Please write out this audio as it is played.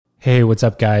Hey, what's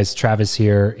up, guys? Travis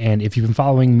here. And if you've been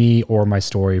following me or my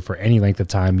story for any length of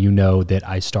time, you know that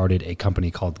I started a company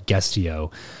called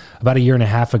Guestio about a year and a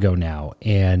half ago now.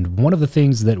 And one of the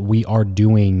things that we are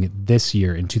doing this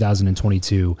year in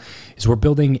 2022 is we're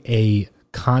building a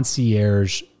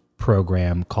concierge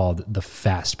program called the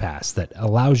Fast Pass that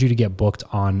allows you to get booked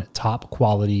on top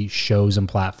quality shows and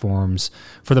platforms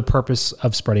for the purpose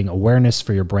of spreading awareness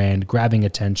for your brand, grabbing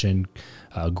attention,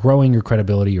 growing your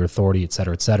credibility, your authority, et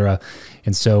cetera, et cetera.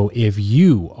 And so if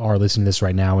you are listening to this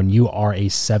right now and you are a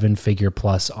 7-figure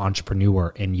plus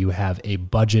entrepreneur and you have a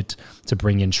budget to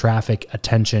bring in traffic,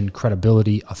 attention,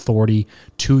 credibility, authority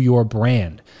to your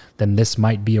brand, then this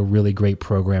might be a really great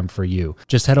program for you.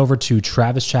 Just head over to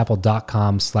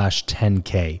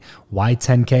travischappell.com/10K. Why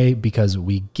 10K? Because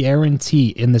we guarantee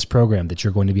in this program that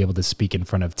you're going to be able to speak in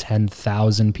front of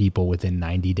 10,000 people within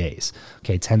 90 days.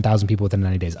 Okay, 10,000 people within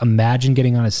 90 days. Imagine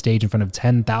getting on a stage in front of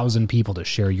 10,000 people to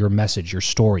share your message, your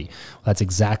story. Well, that's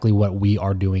exactly what we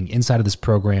are doing inside of this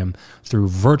program through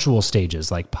virtual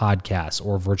stages like podcasts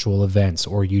or virtual events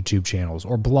or YouTube channels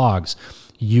or blogs.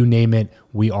 You name it,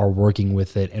 we are working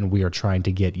with it, and we are trying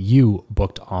to get you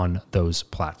booked on those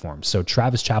platforms. So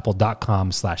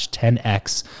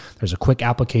travischappell.com/10X. There's a quick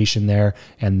application there,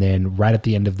 and then right at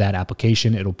the end of that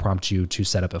application, it'll prompt you to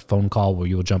set up a phone call where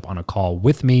you'll jump on a call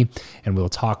with me, and we'll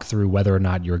talk through whether or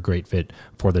not you're a great fit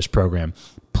for this program.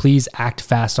 Please act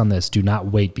fast on this. Do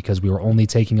not wait, because we are only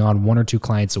taking on 1 or 2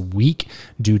 clients a week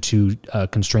due to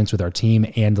constraints with our team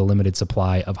and the limited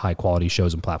supply of high quality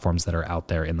shows and platforms that are out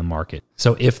there in the market.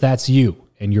 So if that's you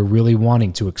and you're really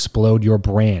wanting to explode your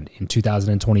brand in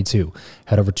 2022,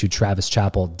 head over to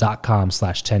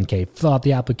travischappell.com/10K, fill out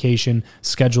the application,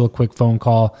 schedule a quick phone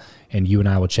call, and you and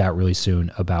I will chat really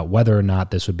soon about whether or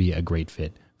not this would be a great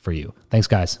fit for you. Thanks,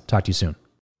 guys. Talk to you soon.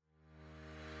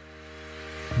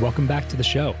 Welcome back to the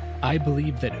show. I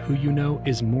believe that who you know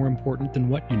is more important than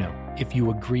what you know. If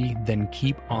you agree, then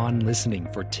keep on listening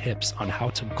for tips on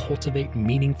how to cultivate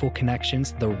meaningful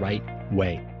connections the right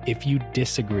way. If you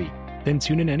disagree, then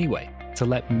tune in anyway to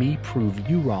let me prove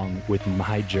you wrong with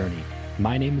my journey.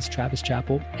 My name is Travis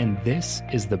Chappell, and this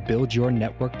is the Build Your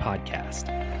Network podcast.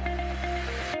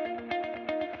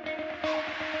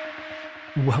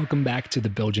 Welcome back to the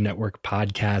Build Your Network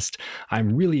podcast.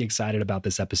 I'm really excited about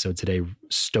this episode today.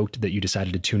 Stoked that you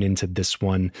decided to tune into this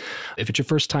one. If it's your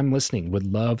first time listening, would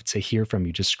love to hear from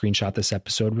you. Just screenshot this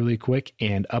episode really quick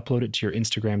and upload it to your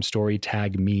Instagram story,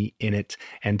 tag me in it,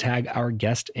 and tag our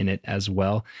guest in it as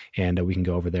well. And we can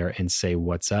go over there and say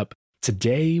what's up.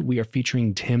 Today, we are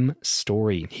featuring Tim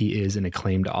Storey. He is an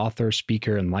acclaimed author,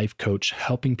 speaker, and life coach,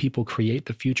 helping people create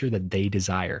the future that they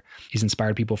desire. He's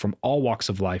inspired people from all walks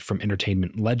of life, from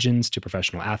entertainment legends to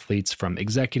professional athletes, from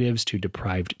executives to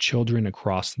deprived children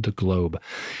across the globe,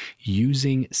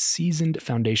 using seasoned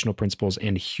foundational principles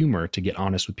and humor to get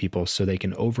honest with people so they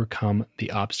can overcome the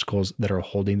obstacles that are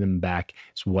holding them back.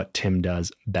 Is what Tim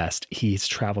does best. He's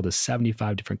traveled to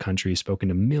 75 different countries, spoken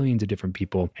to millions of different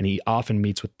people, and he often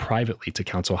meets with private to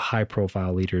counsel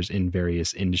high-profile leaders in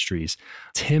various industries.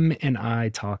 Tim and I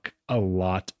talk a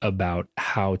lot about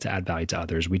how to add value to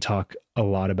others. We talk a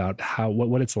lot about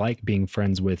what it's like being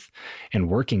friends with and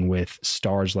working with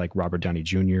stars like Robert Downey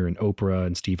Jr. and Oprah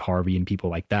and Steve Harvey and people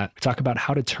like that. We talk about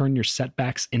how to turn your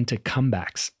setbacks into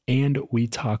comebacks. And we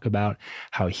talk about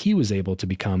how he was able to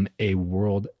become a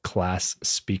world-class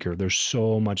speaker. There's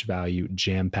so much value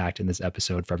jam-packed in this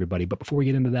episode for everybody. But before we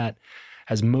get into that,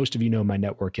 as most of you know, my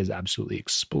network has absolutely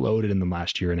exploded in the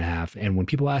last year and a half. And when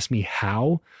people ask me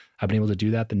how I've been able to do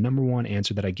that, the number one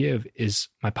answer that I give is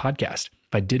my podcast.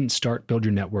 If I didn't start Build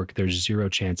Your Network, there's zero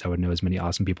chance I would know as many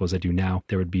awesome people as I do now.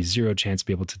 There would be zero chance to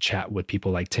be able to chat with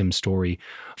people like Tim Storey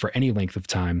for any length of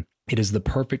time. It is the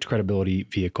perfect credibility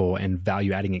vehicle and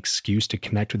value-adding excuse to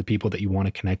connect with the people that you want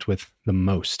to connect with the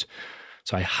most.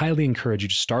 So I highly encourage you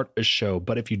to start a show,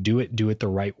 but if you do it the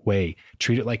right way.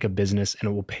 Treat it like a business and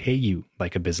it will pay you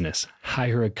like a business.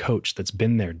 Hire a coach that's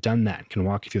been there, done that, can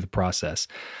walk you through the process.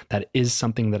 That is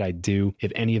something that I do.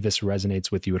 If any of this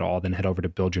resonates with you at all, then head over to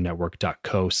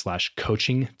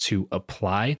buildyournetwork.co/coaching to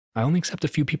apply. I only accept a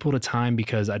few people at a time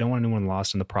because I don't want anyone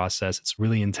lost in the process. It's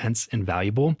really intense and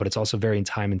valuable, but it's also very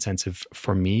time intensive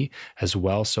for me as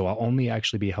well. So I'll only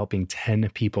actually be helping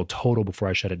 10 people total before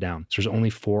I shut it down. So there's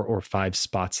only 4 or 5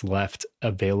 spots left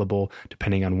available,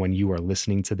 depending on when you are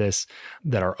listening to this,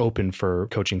 that are open for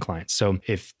coaching clients. So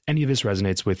if any of this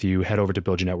resonates with you, head over to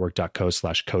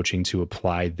buildyournetwork.co/coaching to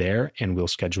apply there, and we'll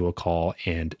schedule a call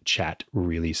and chat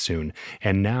really soon.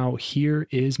 And now here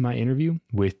is my interview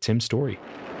with Tim Storey.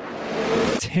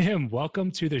 Tim, welcome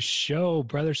to the show,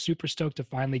 brother. Super stoked to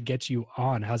finally get you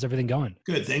on. How's everything going?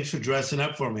 Good. Thanks for dressing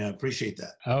up for me. I appreciate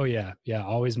that. Oh, yeah. Yeah.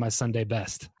 Always my Sunday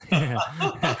best.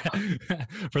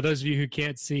 For those of you who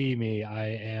can't see me,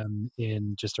 I am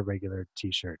in just a regular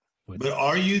t-shirt. But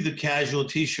are you the casual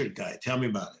t-shirt guy? Tell me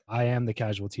about it. I am the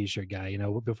casual t-shirt guy. You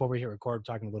know, before we hit record, I'm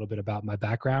talking a little bit about my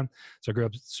background. So I grew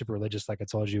up super religious, like I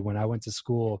told you. When I went to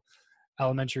school,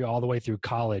 elementary all the way through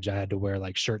college, I had to wear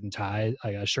like shirt and tie,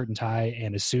 like a shirt and tie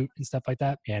and a suit and stuff like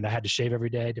that. And I had to shave every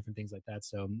day, different things like that.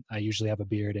 So I usually have a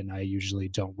beard, and I usually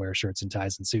don't wear shirts and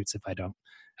ties and suits if I don't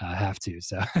have to.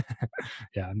 So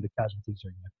yeah, I'm the casual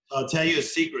t-shirt guy. I'll tell you a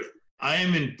secret. I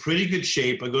am in pretty good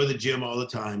shape. I go to the gym all the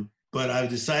time, but I've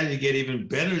decided to get even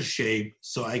better shape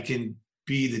so I can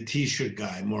be the t-shirt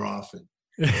guy more often.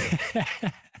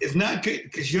 It's not good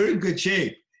because you're in good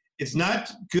shape. It's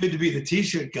not good to be the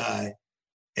t-shirt guy,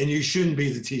 and you shouldn't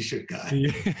be the t-shirt guy.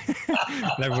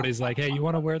 And everybody's like, hey, you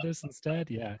want to wear this instead?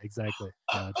 Yeah, exactly.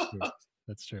 Yeah, that's true.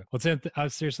 That's true. Well, Tim,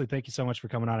 seriously, thank you so much for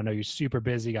coming on. I know you're super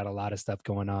busy, got a lot of stuff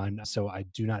going on, so I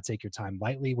do not take your time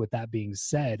lightly. With that being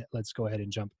said, let's go ahead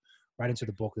and jump right into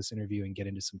the bulk of this interview and get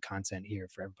into some content here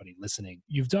for everybody listening.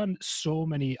 You've done so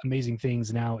many amazing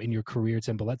things now in your career,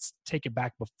 Tim, but let's take it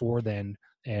back before then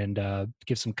and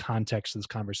give some context to this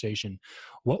conversation.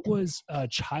 What was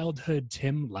childhood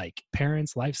Tim like?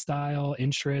 Parents, lifestyle,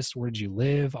 interests, where did you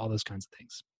live, all those kinds of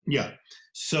things? Yeah.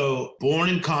 So born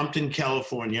in Compton,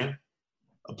 California,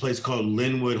 a place called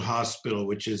Linwood Hospital,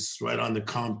 which is right on the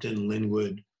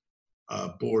Compton-Linwood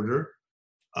border.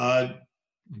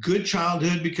 Good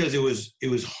childhood because it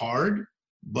was hard,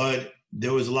 but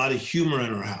there was a lot of humor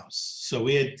in our house. So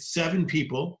we had 7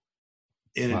 people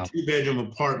in a 2-bedroom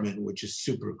apartment, which is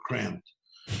super cramped.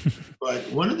 But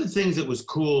one of the things that was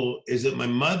cool is that my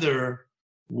mother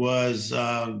was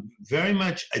very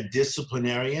much a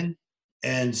disciplinarian.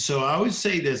 And so I always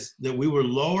say this, that we were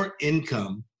lower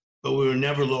income, but we were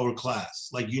never lower class.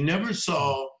 Like you never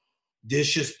saw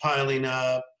dishes piling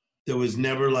up. There was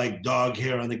never like dog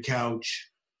hair on the couch.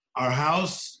 Our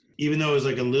house, even though it was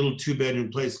like a little 2-bedroom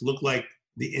place, looked like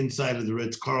the inside of the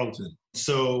Ritz-Carlton.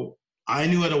 So I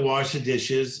knew how to wash the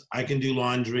dishes. I can do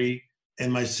laundry.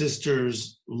 And my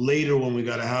sisters, later when we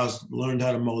got a house, learned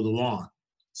how to mow the lawn.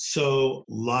 So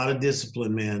a lot of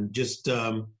discipline, man. Just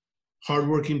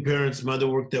hardworking parents. Mother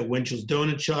worked at Winchell's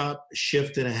Donut Shop, a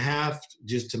shift and a half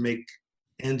just to make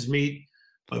ends meet.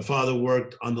 My father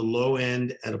worked on the low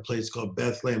end at a place called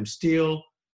Bethlehem Steel.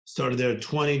 Started there at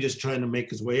 20, just trying to make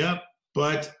his way up.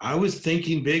 But I was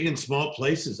thinking big in small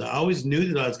places. I always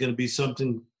knew that I was going to be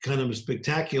something kind of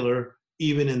spectacular,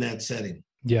 even in that setting.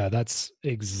 Yeah, that's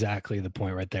exactly the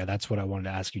point right there. That's what I wanted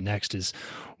to ask you next is,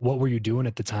 what were you doing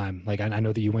at the time? Like, I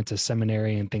know that you went to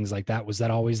seminary and things like that. Was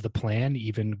that always the plan,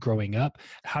 even growing up?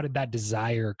 How did that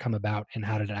desire come about, and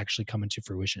how did it actually come into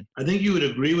fruition? I think you would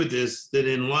agree with this, that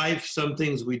in life, some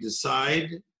things we decide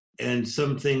and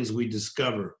some things we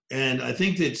discover. And I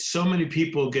think that so many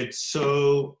people get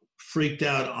so freaked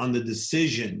out on the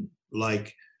decision,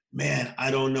 like, man, I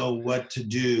don't know what to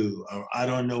do, or I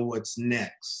don't know what's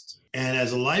next. And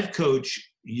as a life coach,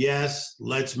 yes,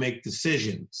 let's make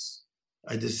decisions.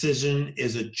 A decision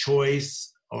is a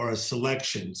choice or a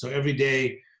selection. So every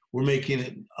day we're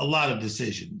making a lot of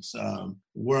decisions.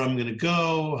 Where I'm going to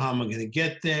go, how am I going to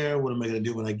get there, what am I going to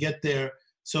do when I get there?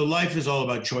 So life is all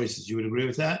about choices. You would agree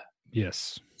with that?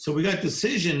 Yes. So we got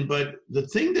decision, but the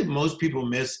thing that most people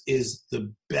miss is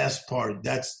the best part.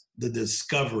 That's the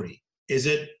discovery. Is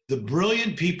it the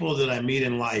brilliant people that I meet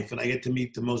in life, and I get to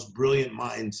meet the most brilliant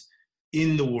minds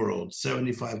in the world,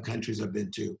 75 countries I've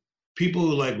been to, people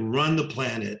who like run the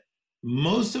planet,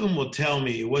 most of them will tell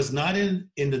me it was not in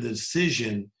the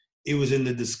decision, it was in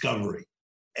the discovery.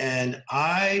 And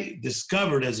I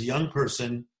discovered as a young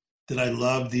person that I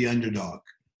loved the underdog.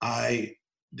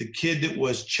 The kid that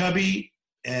was chubby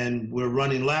and we're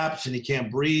running laps and he can't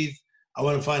breathe, I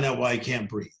want to find out why he can't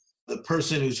breathe. The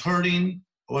person who's hurting,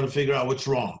 I want to figure out what's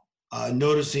wrong.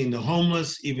 Noticing the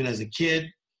homeless, even as a kid.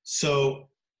 So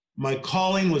my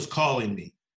calling was calling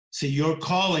me. See, your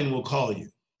calling will call you.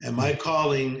 And my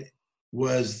calling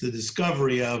was the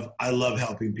discovery of, I love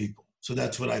helping people. So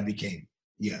that's what I became.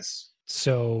 Yes.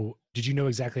 So did you know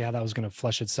exactly how that was going to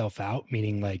flesh itself out?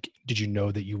 Meaning, like, did you know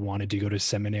that you wanted to go to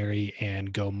seminary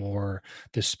and go more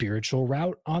the spiritual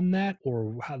route on that?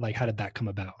 Or how did that come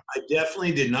about? I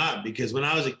definitely did not, because when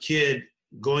I was a kid,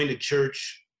 going to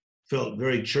church felt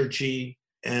very churchy.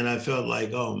 And I felt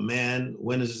like, oh man,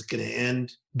 when is this going to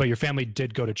end? But your family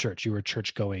did go to church. You were a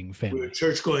church-going family. We were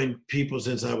church-going people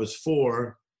since I was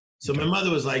 4. So my mother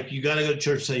was like, you got to go to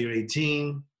church till you're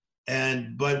 18.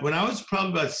 But when I was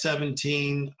probably about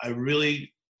 17, I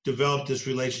really developed this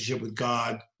relationship with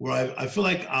God where I feel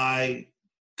like I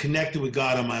connected with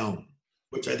God on my own,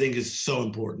 which I think is so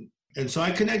important. And so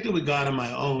I connected with God on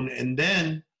my own. And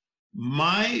then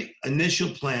my initial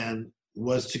plan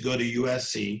was to go to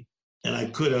USC, and I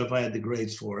could have, I had the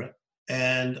grades for it.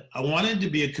 And I wanted to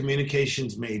be a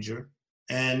communications major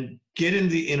and get into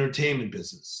the entertainment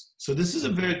business. So this is a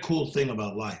very cool thing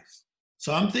about life.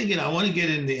 So I'm thinking I want to get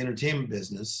into the entertainment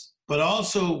business, but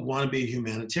also want to be a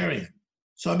humanitarian.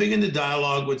 So I began to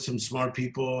dialogue with some smart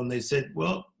people, and they said,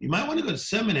 well, you might want to go to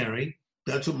seminary.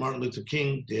 That's what Martin Luther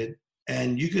King did.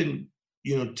 And you can,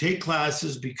 take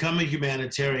classes, become a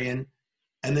humanitarian,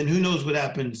 and then who knows what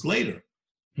happens later.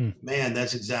 Man,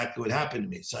 that's exactly what happened to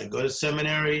me. So I go to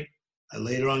seminary. I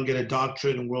later on get a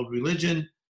doctorate in world religion.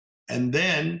 And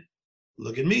then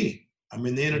look at me. I'm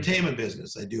in the entertainment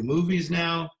business. I do movies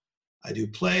now. I do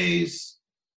plays.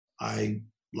 I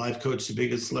life coach the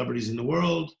biggest celebrities in the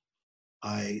world.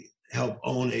 I help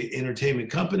own an entertainment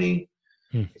company.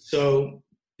 So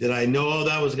did I know all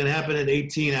that was going to happen at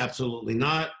 18? Absolutely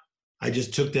not. I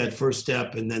just took that first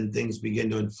step, and then things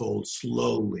began to unfold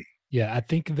slowly. Yeah, I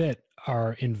think that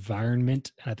our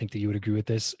environment, and I think that you would agree with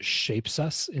this, shapes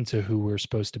us into who we're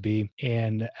supposed to be.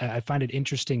 And I find it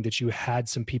interesting that you had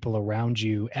some people around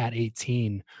you at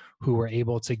 18 who were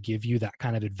able to give you that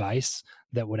kind of advice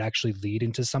that would actually lead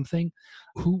into something.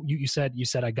 Who you said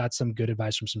I got some good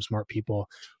advice from some smart people.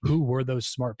 Who were those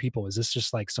smart people? Is this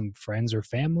just like some friends or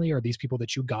family, or are these people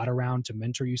that you got around to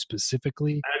mentor you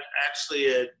specifically?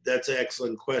 Actually, that's an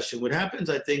excellent question. What happens,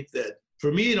 I think that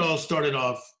for me, it all started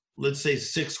off, let's say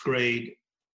sixth grade.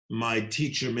 My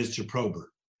teacher, Mr. Probert,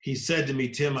 he said to me,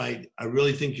 Tim, I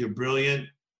really think you're brilliant.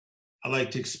 I'd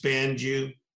like to expand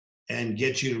you and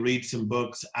get you to read some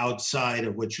books outside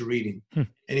of what you're reading. And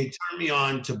he turned me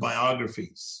on to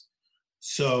biographies.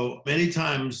 So many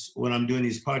times when I'm doing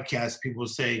these podcasts, people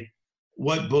say,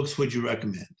 what books would you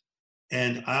recommend?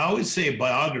 And I always say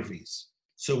biographies.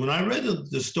 So when I read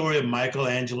the story of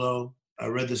Michelangelo, I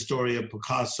read the story of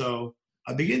Picasso,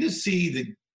 I began to see that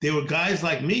they were guys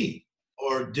like me,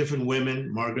 or different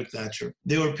women, Margaret Thatcher.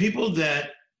 They were people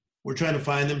that were trying to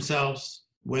find themselves,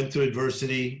 went through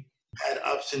adversity, had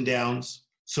ups and downs.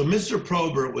 So Mr.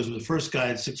 Probert was the first guy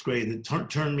in sixth grade that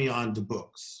turned me on to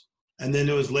books. And then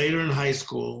there was later in high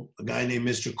school, a guy named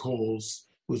Mr. Coles,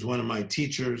 who was one of my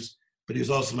teachers, but he was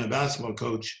also my basketball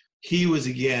coach. He was,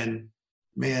 again,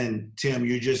 man, Tim,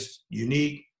 you're just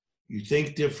unique. You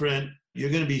think different.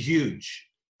 You're going to be huge.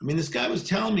 I mean, this guy was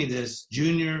telling me this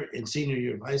junior and senior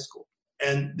year of high school.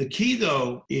 And the key,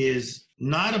 though, is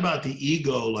not about the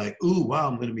ego, like, ooh, wow,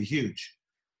 I'm going to be huge.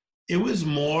 It was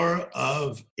more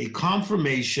of a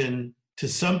confirmation to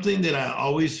something that I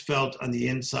always felt on the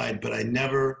inside, but I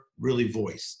never really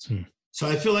voiced. So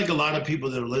I feel like a lot of people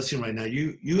that are listening right now,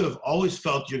 you have always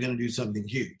felt you're going to do something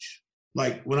huge.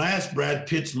 Like when I asked Brad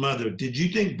Pitt's mother, did you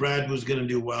think Brad was going to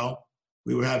do well?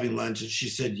 We were having lunch, and she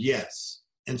said yes.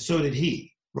 And so did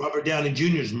he. Robert Downey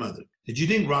Jr.'s mother, did you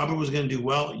think Robert was going to do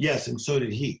well? Yes, and so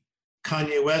did he.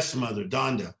 Kanye West's mother,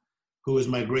 Donda, who is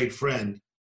my great friend,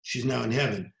 she's now in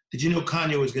heaven. Did you know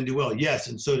Kanye was going to do well? Yes,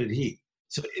 and so did he.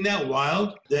 So isn't that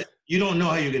wild that you don't know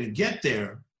how you're going to get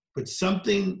there, but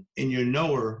something in your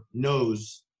knower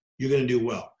knows you're going to do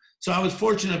well. So I was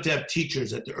fortunate enough to have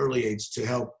teachers at the early age to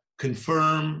help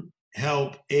confirm,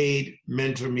 help, aid,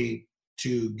 mentor me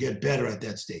to get better at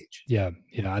that stage. Yeah,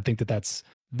 I think that's...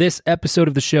 This episode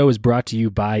of the show is brought to you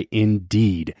by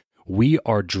Indeed. We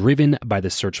are driven by the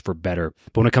search for better.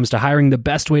 But when it comes to hiring, the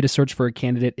best way to search for a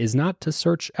candidate is not to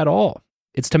search at all.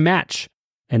 It's to match,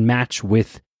 and match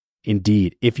with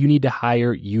Indeed. If you need to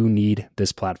hire, you need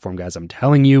this platform, guys. I'm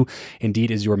telling you,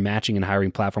 Indeed is your matching and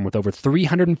hiring platform with over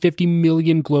 350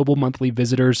 million global monthly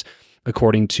visitors,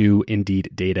 according to Indeed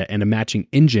data, and a matching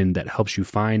engine that helps you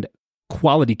find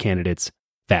quality candidates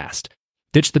fast.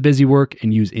 Ditch the busy work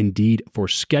and use Indeed for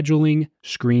scheduling,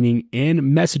 screening, and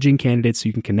messaging candidates so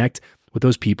you can connect with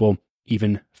those people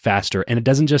even faster. And it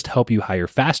doesn't just help you hire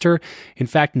faster. In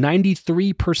fact,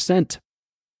 93%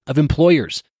 of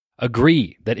employers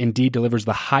agree that Indeed delivers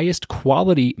the highest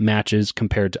quality matches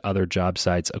compared to other job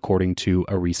sites, according to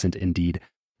a recent Indeed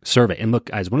survey. And look,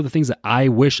 guys, one of the things that I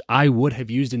wish I would have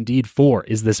used Indeed for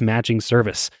is this matching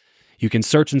service. You can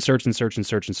search and search and search and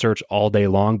search and search all day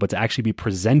long, but to actually be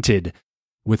presented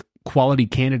with quality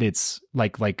candidates,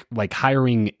 like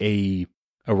hiring a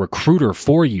recruiter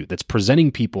for you that's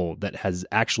presenting people that has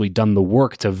actually done the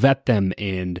work to vet them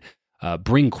and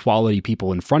bring quality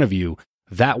people in front of you,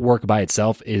 that work by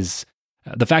itself is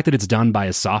the fact that it's done by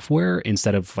a software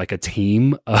instead of like a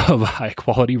team of high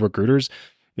quality recruiters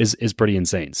is pretty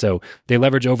insane. So they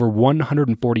leverage over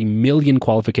 140 million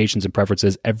qualifications and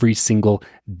preferences every single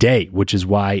day, which is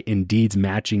why Indeed's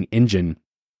matching engine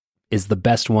is the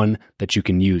best one that you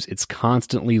can use. It's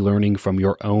constantly learning from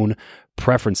your own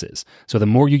preferences. So the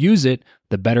more you use it,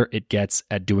 the better it gets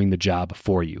at doing the job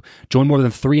for you. Join more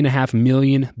than 3.5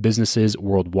 million businesses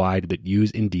worldwide that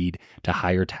use Indeed to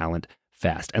hire talent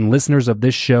fast. And listeners of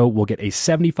this show will get a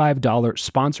 $75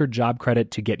 sponsored job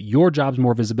credit to get your jobs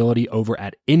more visibility over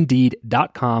at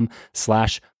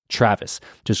Indeed.com/Travis.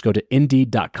 Just go to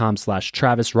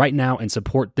Indeed.com/Travis right now and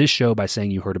support this show by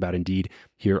saying you heard about Indeed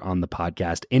here on the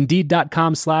podcast.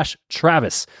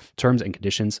 Indeed.com/Travis. Terms and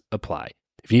conditions apply.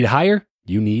 If you need to hire,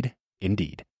 you need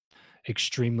Indeed.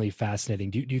 Extremely fascinating.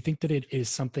 Do you think that it is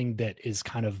something that is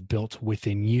kind of built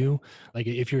within you? Like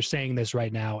if you're saying this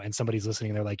right now and somebody's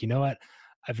listening, they're like, you know what?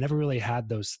 I've never really had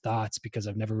those thoughts because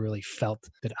I've never really felt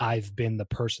that I've been the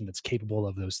person that's capable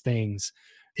of those things.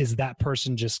 Is that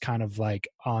person just kind of like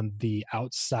on the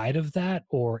outside of that?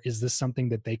 Or is this something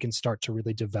that they can start to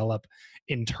really develop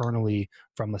internally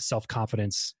from a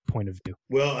self-confidence point of view?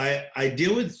 Well, I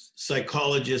deal with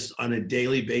psychologists on a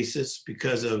daily basis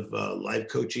because of life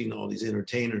coaching, all these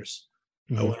entertainers.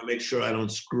 I want to make sure I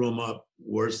don't screw them up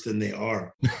worse than they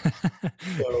are.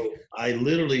 So I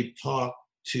literally talk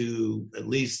to at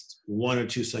least one or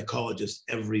two psychologists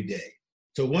every day.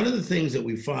 So one of the things that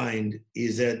we find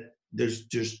is that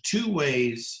there's two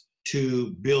ways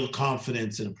to build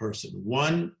confidence in a person.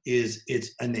 One is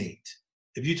it's innate.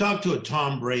 If you talk to a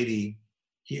Tom Brady,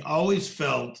 he always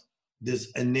felt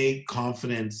this innate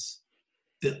confidence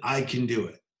that I can do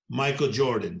it. Michael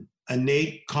Jordan,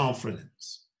 innate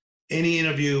confidence. Any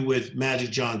interview with Magic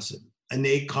Johnson,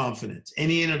 innate confidence.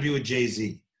 Any interview with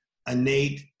Jay-Z,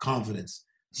 innate confidence.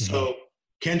 So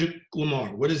Kendrick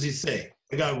Lamar, what does he say?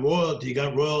 I got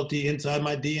royalty inside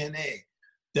my DNA.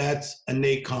 That's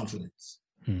innate confidence.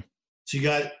 So you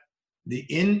got the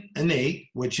innate,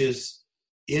 which is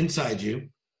inside you.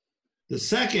 The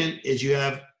second is you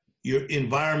have your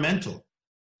environmental.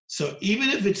 So even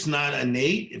if it's not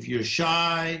innate, if you're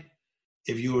shy,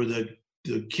 if you were the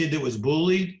kid that was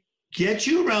bullied, get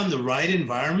you around the right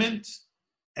environment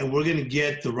and we're going to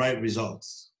get the right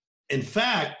results. In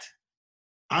fact,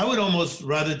 I would almost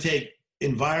rather take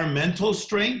environmental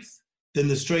strength than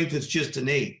the strength that's just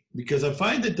innate. Because I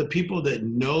find that the people that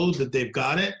know that they've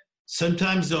got it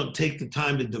sometimes don't take the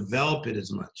time to develop it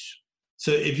as much.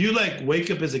 So if you like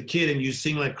wake up as a kid and you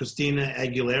sing like Christina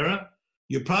Aguilera,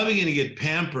 you're probably going to get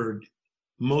pampered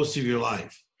most of your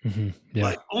life.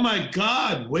 Like, oh my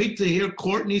God, wait to hear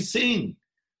Courtney sing.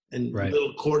 And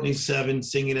little Courtney 7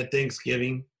 singing at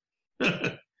Thanksgiving.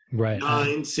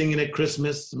 9 singing at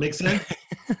Christmas. Make sense?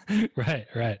 Right.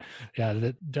 Yeah,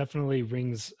 that definitely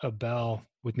rings a bell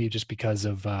with me just because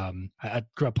of, I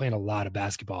grew up playing a lot of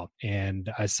basketball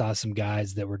and I saw some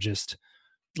guys that were just,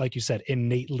 like you said,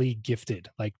 innately gifted,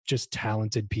 like just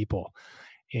talented people.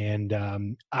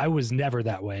 And I was never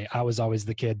that way. I was always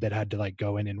the kid that had to like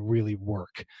go in and really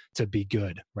work to be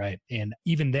good, right? And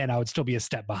even then I would still be a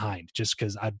step behind just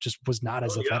because I just was not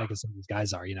as athletic as some of these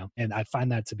guys are, you know? And I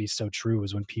find that to be so true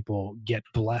is when people get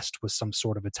blessed with some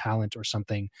sort of a talent or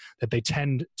something that they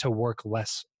tend to work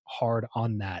less hard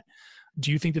on that.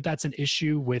 Do you think that that's an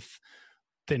issue with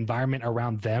the environment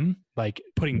around them, like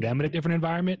putting them in a different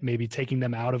environment, maybe taking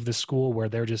them out of the school where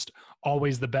they're just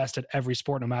always the best at every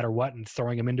sport, no matter what, and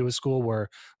throwing them into a school where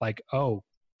like, oh,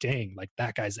 dang, like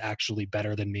that guy's actually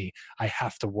better than me. I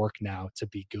have to work now to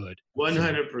be good.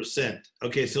 100%.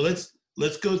 Okay. So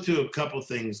let's go through a couple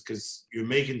things because you're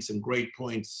making some great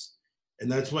points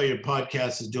and that's why your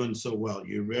podcast is doing so well.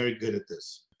 You're very good at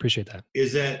this. Appreciate that.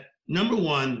 Is that number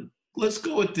one, let's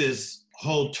go with this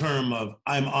whole term of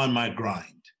I'm on my grind.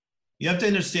 You have to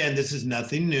understand this is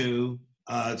nothing new.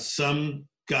 Some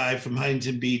guy from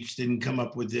Huntington Beach didn't come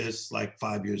up with this like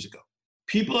 5 years ago.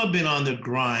 People have been on the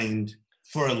grind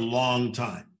for a long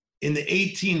time. In the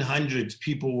 1800s,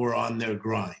 people were on their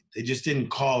grind. They just didn't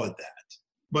call it that.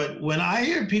 But when I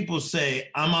hear people say,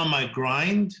 I'm on my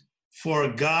grind, for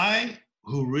a guy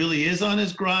who really is on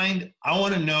his grind, I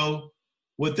want to know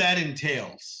what that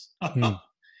entails.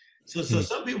 So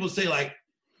some people say like,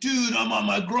 dude, I'm on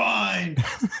my grind.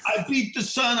 I beat the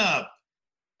sun up.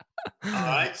 All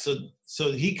right.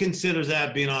 So he considers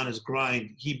that being on his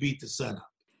grind. He beat the sun up.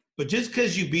 But just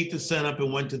because you beat the sun up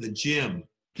and went to the gym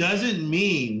doesn't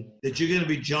mean that you're going to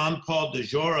be John Paul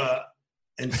DeJoria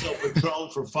and sell Patron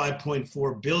for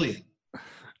 $5.4 billion.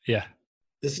 Yeah.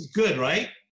 This is good, right?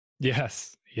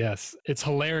 Yes. It's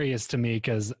hilarious to me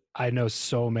because I know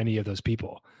so many of those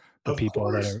people the of people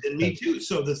course, that are. And me too.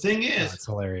 So the thing It's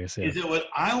hilarious. Yeah. is that what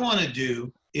I want to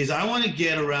do is I want to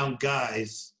get around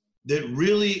guys that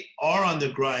really are on the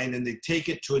grind and they take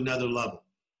it to another level.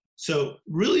 So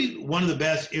really one of the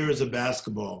best eras of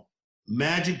basketball,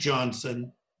 Magic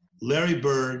Johnson, Larry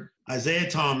Bird, Isaiah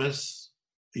Thomas,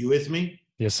 are you with me?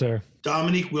 Yes, sir.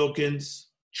 Dominique Wilkins,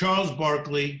 Charles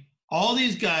Barkley, all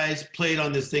these guys played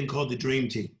on this thing called the Dream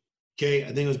Team. Okay, I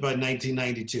think it was about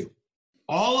 1992.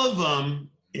 All of them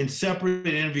in separate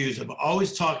interviews have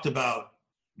always talked about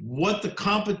what the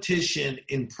competition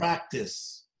in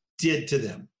practice did to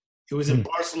them. It was in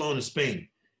Barcelona, Spain.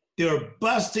 They were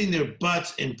busting their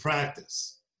butts in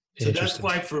practice. So that's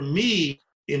why for me,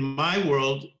 in my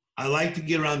world, I like to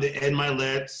get around the Ed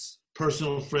Milet's,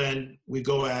 personal friend. We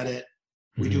go at it.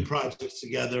 We do projects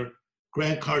together.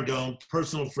 Grant Cardone,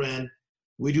 personal friend.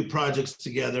 We do projects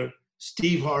together.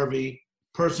 Steve Harvey,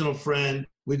 personal friend.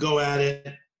 We go at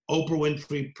it. Oprah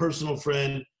Winfrey, personal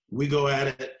friend. We go at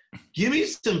it. Give me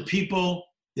some people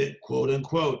that, quote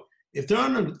unquote, if they're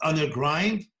on their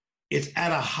grind, it's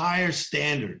at a higher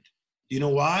standard. You know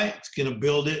why? It's going to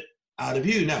build it out of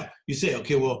you. Now, you say,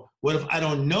 okay, well, what if I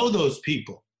don't know those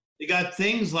people? They got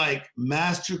things like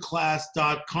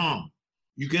masterclass.com.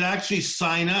 You can actually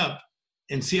sign up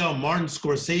and see how Martin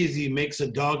Scorsese makes a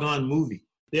doggone movie.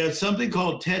 They have something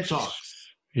called TED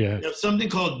Talks. Yeah. They have something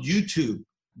called YouTube.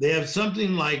 They have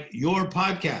something like your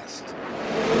podcast.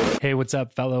 Hey, what's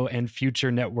up, fellow and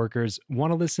future networkers?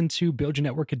 Want to listen to Build Your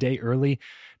Network a day early?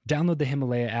 Download the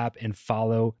Himalaya app and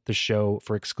follow the show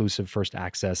for exclusive first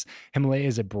access. Himalaya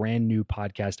is a brand new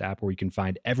podcast app where you can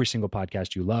find every single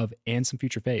podcast you love and some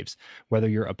future faves. Whether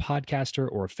you're a podcaster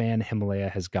or a fan, Himalaya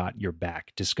has got your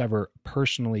back. Discover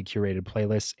personally curated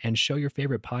playlists and show your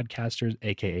favorite podcasters,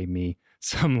 aka me,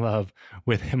 some love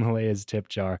with Himalaya's tip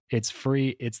jar. It's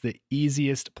free. It's the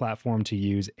easiest platform to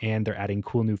use, and they're adding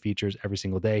cool new features every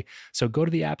single day. So go to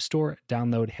the App Store,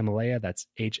 download Himalaya. That's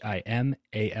Himalaya.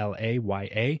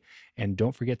 And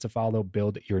don't forget to follow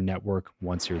Build Your Network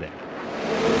once you're there.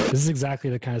 This is exactly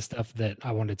the kind of stuff that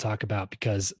I wanted to talk about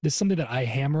because this is something that I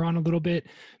hammer on a little bit.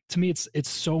 To me, it's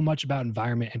so much about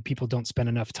environment, and people don't spend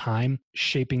enough time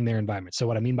shaping their environment. So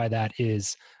what I mean by that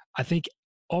is I think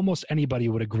almost anybody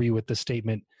would agree with the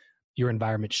statement, your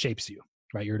environment shapes you,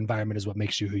 right? Your environment is what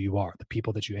makes you who you are. The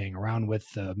people that you hang around with,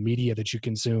 the media that you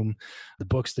consume, the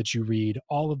books that you read,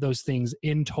 all of those things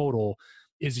in total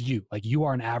is you. Like you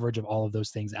are an average of all of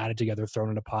those things added together,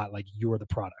 thrown in a pot, like you are the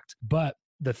product. But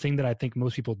the thing that I think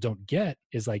most people don't get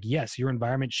is like, yes, your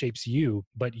environment shapes you,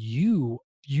 but you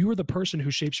are the person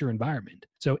who shapes your environment.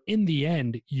 So in the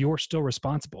end, you're still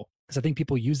responsible. Because I think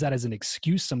people use that as an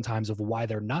excuse sometimes of why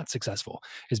they're not successful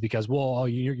is because, well,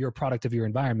 you're a product of your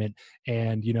environment.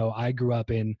 And, you know, I grew up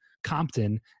in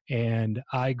Compton and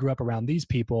I grew up around these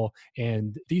people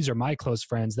and these are my close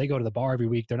friends. They go to the bar every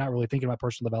week. They're not really thinking about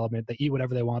personal development. They eat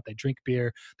whatever they want. They drink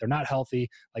beer. They're not healthy.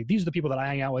 Like these are the people that I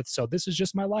hang out with. So this is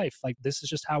just my life. Like this is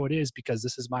just how it is because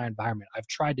this is my environment. I've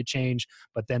tried to change,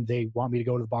 but then they want me to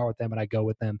go to the bar with them and I go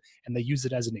with them and they use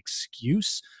it as an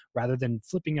excuse rather than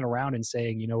flipping it around and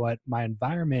saying, you know what, my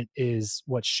environment is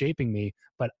what's shaping me,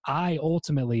 but I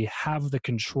ultimately have the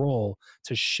control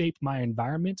to shape my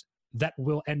environment that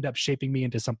will end up shaping me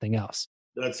into something else.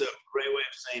 That's a great way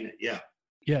of saying it. Yeah.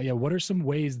 Yeah. What are some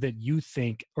ways that you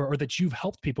think, or that you've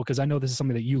helped people? Because I know this is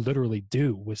something that you literally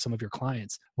do with some of your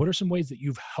clients. What are some ways that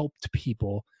you've helped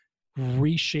people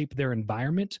reshape their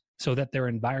environment so that their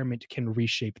environment can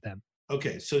reshape them?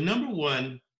 Okay. So number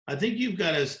one, I think you've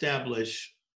got to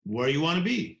establish where you want to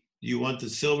be. Do you want the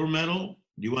silver medal?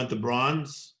 Do you want the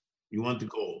bronze? You want the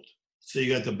gold? So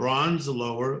you got the bronze, the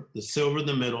lower, the silver in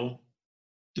the middle,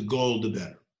 the gold, the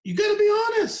better. You got to be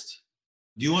honest.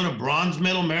 Do you want a bronze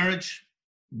medal marriage?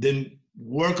 Then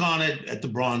work on it at the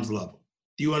bronze level.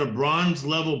 Do you want a bronze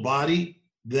level body?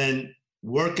 Then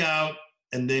work out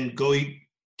and then go eat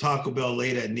Taco Bell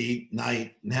late at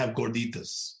night and have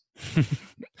gorditas.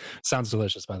 Sounds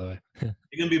delicious, by the way.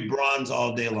 You're going to be bronze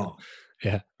all day long.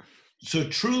 Yeah. So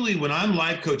truly, when I'm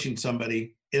life coaching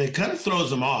somebody and it kind of throws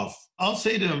them off, I'll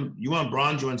say to them, you want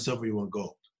bronze, you want silver, you want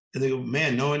gold? And they go,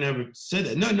 man, no one ever said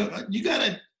that. No, you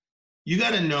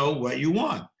gotta know what you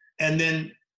want. And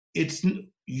then it's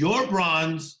your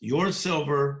bronze, your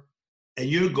silver, and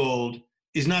your gold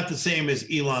is not the same as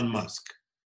Elon Musk.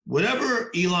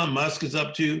 Whatever Elon Musk is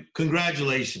up to,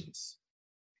 congratulations.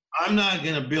 I'm not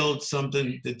gonna build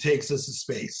something that takes us to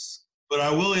space, but I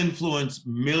will influence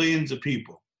millions of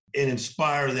people and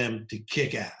inspire them to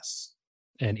kick ass.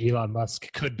 And Elon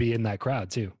Musk could be in that crowd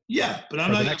too. Yeah, but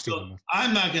I'm not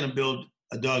going to build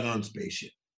a doggone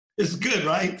spaceship. It's good,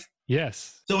 right?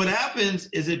 Yes. So what happens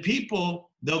is that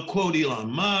people, they'll quote Elon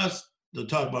Musk, they'll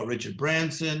talk about Richard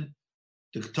Branson,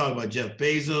 they'll talk about Jeff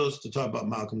Bezos, they'll talk about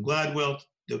Malcolm Gladwell.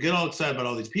 They'll get all excited about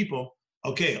all these people.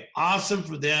 Okay, awesome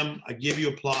for them. I give you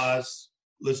applause.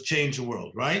 Let's change the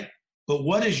world, right? But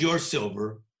what is your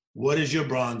silver? What is your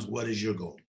bronze? What is your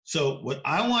gold? So what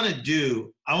I want to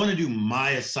do my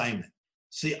assignment.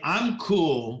 See, I'm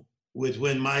cool with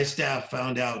when my staff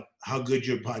found out how good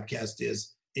your podcast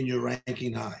is and you're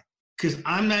ranking high. Because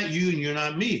I'm not you and you're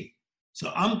not me.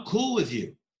 So I'm cool with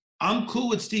you. I'm cool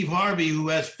with Steve Harvey, who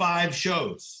has 5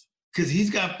 shows, because he's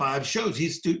got 5 shows.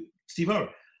 He's Steve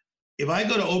Harvey. If I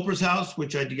go to Oprah's house,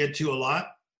 which I get to a lot,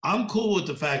 I'm cool with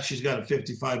the fact she's got a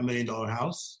 $55 million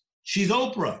house. She's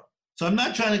Oprah. So I'm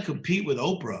not trying to compete with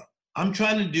Oprah. I'm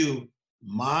trying to do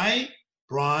my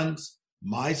bronze,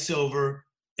 my silver,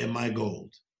 and my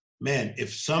gold. Man,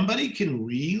 if somebody can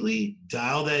really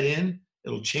dial that in,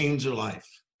 it'll change their life.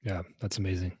 Yeah, that's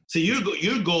amazing. So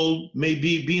your goal may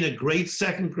be being a great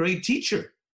second grade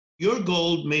teacher. Your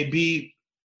goal may be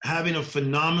having a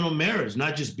phenomenal marriage,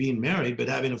 not just being married, but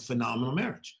having a phenomenal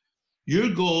marriage. Your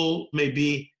goal may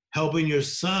be helping your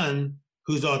son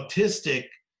who's autistic,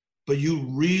 but you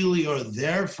really are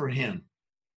there for him.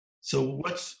 So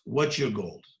what's your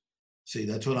goal? See,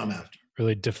 that's what I'm after.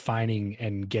 Really defining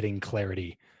and getting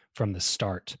clarity from the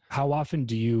start. How often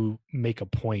do you make a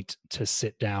point to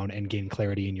sit down and gain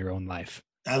clarity in your own life?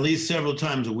 At least several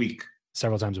times a week.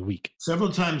 Several times a week. Several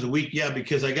times a week, yeah,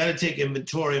 because I got to take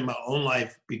inventory in my own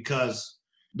life, because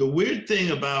the weird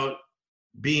thing about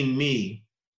being me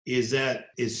is that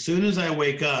as soon as I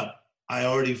wake up, I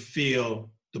already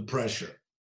feel the pressure.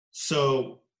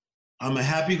 So I'm a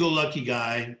happy-go-lucky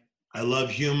guy. I love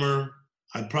humor.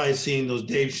 I've probably seen those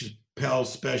Dave Chappelle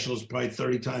specials probably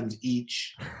 30 times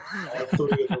each. All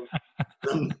 3 of them.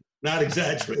 I'm not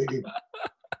exaggerating.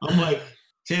 I'm like,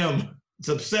 Tim, it's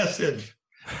obsessive.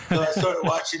 So I started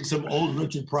watching some old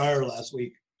Richard Pryor last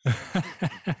week.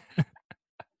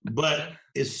 But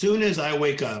as soon as I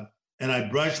wake up and I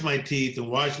brush my teeth and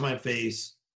wash my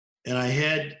face and I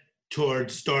head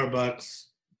towards Starbucks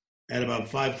at about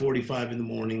 5:45 in the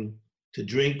morning to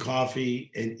drink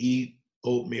coffee and eat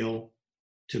oatmeal,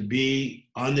 to be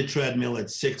on the treadmill at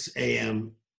 6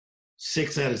 a.m.,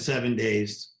 6 out of 7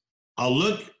 days, I'll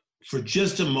look for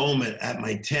just a moment at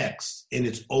my text and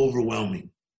it's overwhelming.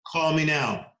 Call me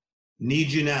now.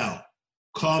 Need you now.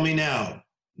 Call me now.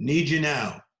 Need you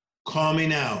now. Call me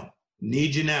now.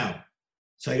 Need you now.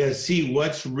 So I got to see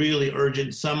what's really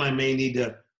urgent. Some I may need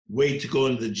to wait to go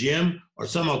into the gym, or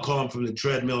some I'll call them from the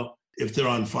treadmill if they're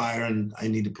on fire and I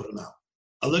need to put them out.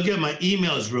 I'll look at my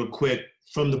emails real quick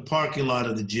from the parking lot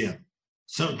of the gym.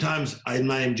 Sometimes I'm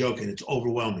not even joking. It's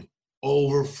overwhelming.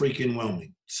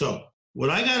 Over-freaking-whelming. So what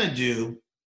I got to do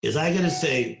is I got to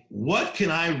say, what can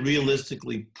I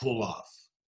realistically pull off?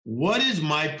 What is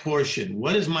my portion?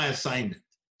 What is my assignment?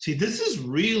 See, this is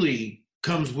really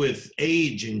comes with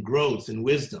age and growth and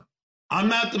wisdom. I'm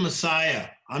not the Messiah.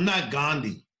 I'm not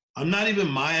Gandhi. I'm not even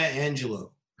Maya Angelou.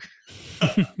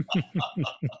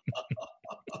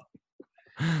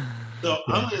 So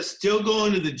I'm going to still go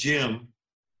into the gym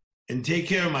and take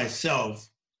care of myself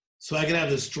so I can have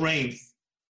the strength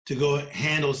to go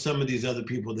handle some of these other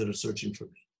people that are searching for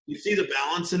me. You see the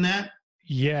balance in that?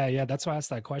 Yeah. That's why I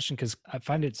asked that question, because I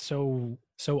find it so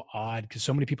odd, because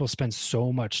so many people spend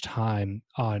so much time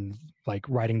on like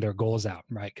writing their goals out,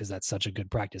 right? Because that's such a good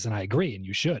practice. And I agree, and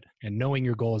you should. And knowing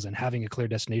your goals and having a clear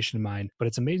destination in mind. But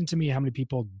it's amazing to me how many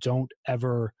people don't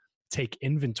ever take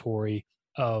inventory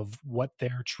of what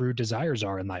their true desires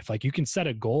are in life. Like, you can set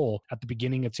a goal at the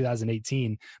beginning of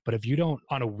 2018, but if you don't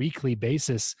on a weekly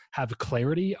basis have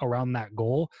clarity around that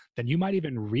goal, then you might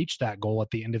even reach that goal at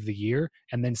the end of the year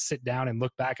and then sit down and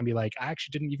look back and be like, I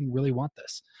actually didn't even really want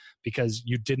this, because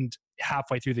you didn't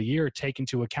halfway through the year take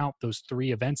into account those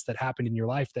 3 events that happened in your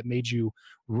life that made you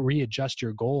readjust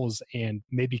your goals and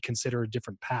maybe consider a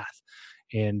different path.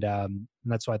 And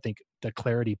that's why I think the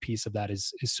clarity piece of that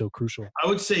is so crucial. I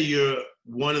would say you're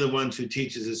one of the ones who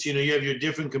teaches us. You know, you have your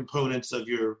different components of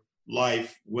your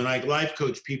life. When I life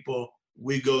coach people,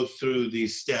 we go through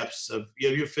these steps of, you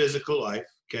have your physical life,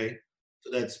 okay?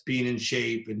 So that's being in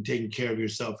shape and taking care of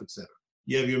yourself, etc.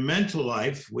 You have your mental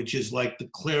life, which is like the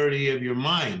clarity of your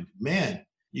mind. Man,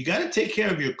 you got to take care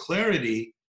of your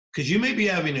clarity, because you may be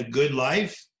having a good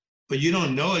life, but you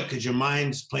don't know it because your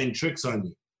mind's playing tricks on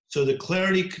you. So the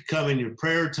clarity could come in your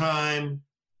prayer time,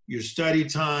 your study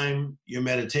time, your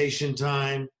meditation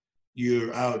time,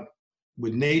 you're out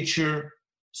with nature.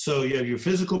 So you have your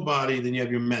physical body, then you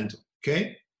have your mental,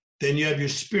 okay? Then you have your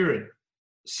spirit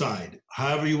side.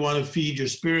 However you want to feed your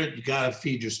spirit, you got to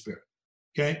feed your spirit,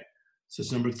 okay? So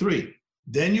it's number 3.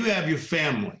 Then you have your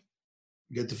family.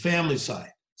 You get the family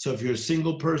side. So if you're a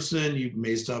single person, you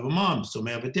may still have a mom, still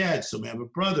may have a dad, still may have a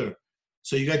brother.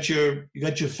 So you got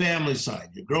your family side,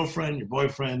 your girlfriend, your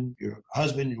boyfriend, your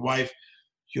husband, your wife,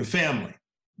 your family.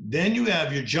 Then you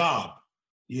have your job.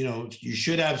 You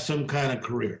should have some kind of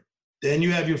career. Then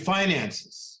you have your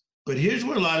finances. But here's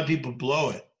where a lot of people blow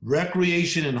it.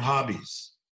 Recreation and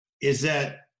hobbies is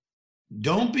that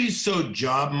don't be so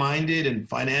job-minded and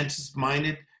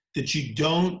finances-minded that you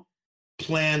don't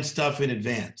plan stuff in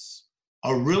advance.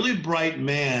 A really bright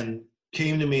man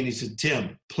came to me and he said,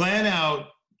 Tim, plan out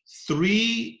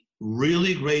 3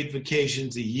 really great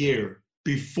vacations a year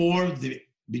before the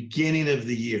beginning of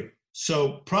the year.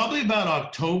 So probably about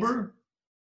October,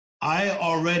 I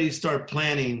already start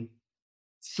planning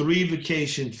 3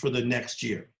 vacations for the next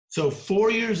year. So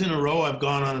 4 years in a row, I've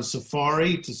gone on a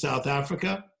safari to South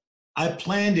Africa. I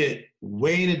planned it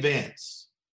way in advance.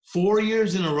 4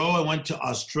 years in a row, I went to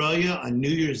Australia on New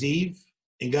Year's Eve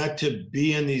and got to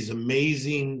be in these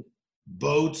amazing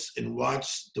boats and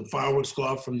watch the fireworks go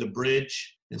off from the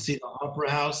bridge and see the opera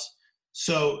house.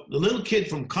 So the little kid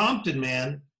from Compton,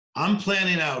 man, I'm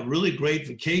planning out really great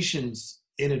vacations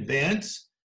in advance.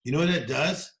 You know what that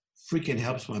does? Freaking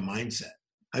helps my mindset.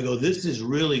 I go, this is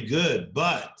really good,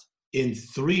 but in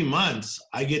 3 months,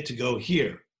 I get to go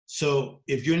here. So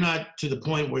if you're not to the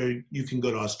point where you can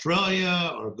go to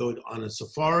Australia or go on a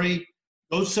safari,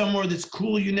 go somewhere that's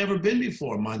cool you've never been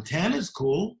before. Montana's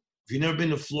cool. If you've never been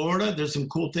to Florida, there's some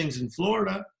cool things in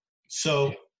Florida.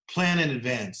 So plan in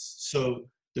advance. So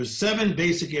there's 7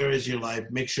 basic areas of your life.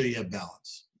 Make sure you have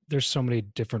balance. There's so many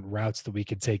different routes that we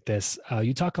could take this.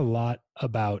 You talk a lot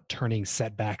about turning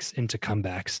setbacks into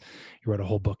comebacks. You wrote a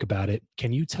whole book about it.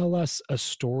 Can you tell us a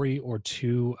story or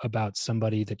 2 about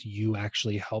somebody that you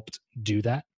actually helped do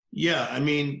that? Yeah, I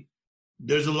mean,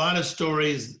 there's a lot of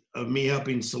stories of me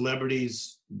helping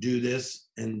celebrities do this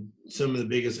and some of the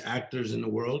biggest actors in the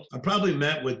world. I probably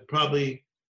met with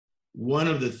one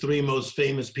of the 3 most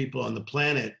famous people on the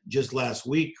planet just last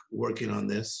week working on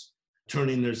this.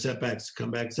 Turning their setbacks to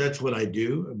comebacks. That's what I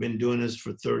do. I've been doing this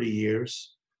for 30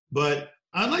 years. But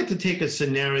I'd like to take a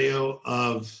scenario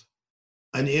of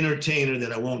an entertainer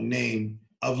that I won't name,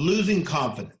 of losing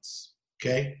confidence,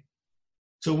 okay?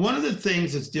 So one of the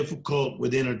things that's difficult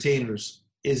with entertainers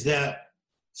is that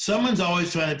someone's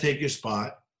always trying to take your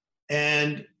spot.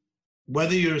 And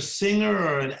whether you're a singer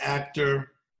or an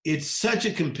actor, it's such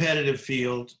a competitive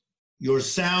field. Your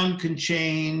sound can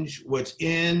change, what's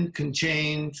in can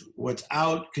change, what's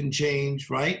out can change,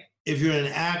 right? If you're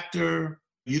an actor,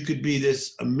 you could be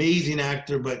this amazing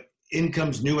actor, but in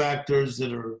comes new actors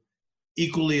that are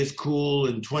equally as cool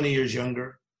and 20 years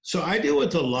younger. So I deal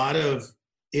with a lot of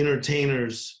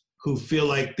entertainers who feel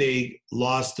like they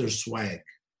lost their swag.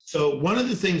 So one of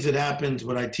the things that happens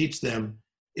when I teach them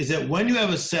is that when you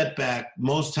have a setback,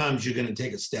 most times you're going to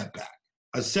take a step back.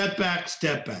 A setback,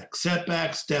 step back,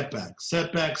 setback, step back,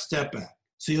 setback, step back.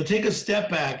 So you'll take a step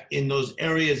back in those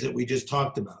areas that we just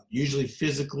talked about, usually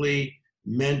physically,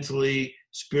 mentally,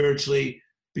 spiritually,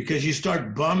 because you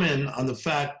start bumming on the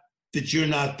fact that you're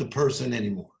not the person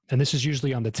anymore. And this is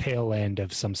usually on the tail end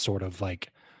of some sort of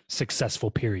like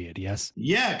successful period, yes?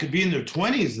 Yeah, it could be in their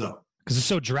 20s though. Because it's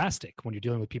so drastic when you're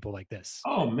dealing with people like this.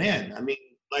 Oh man, I mean,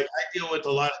 like I deal with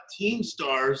a lot of teen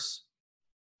stars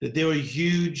that they were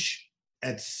huge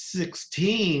at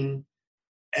 16,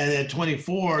 and at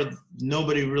 24,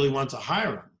 nobody really wants to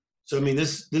hire them. So, I mean,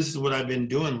 this is what I've been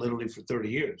doing literally for 30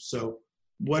 years. So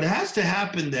what has to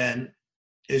happen then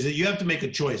is that you have to make a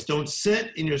choice. Don't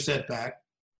sit in your setback,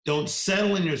 don't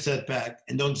settle in your setback,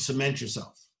 and don't cement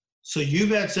yourself. So you've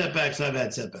had setbacks, I've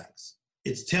had setbacks.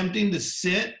 It's tempting to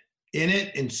sit in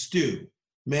it and stew.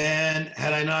 Man,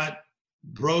 had I not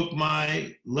broke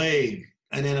my leg,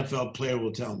 an NFL player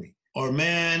will tell me. Or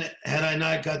man, had I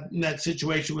not got in that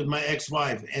situation with my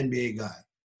ex-wife, NBA guy.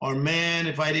 Or man,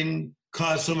 if I didn't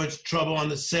cause so much trouble on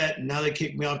the set and now they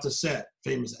kick me off the set,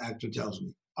 famous actor tells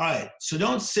me. All right, so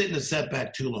don't sit in a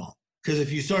setback too long. Because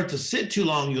if you start to sit too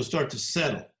long, you'll start to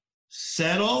settle.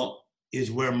 Settle is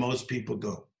where most people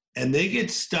go. And they get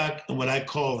stuck in what I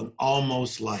call an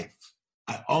almost life.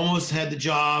 I almost had the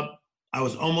job. I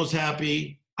was almost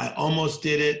happy. I almost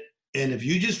did it. And if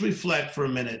you just reflect for a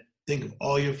minute, think of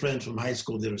all your friends from high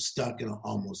school that are stuck in an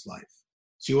almost life.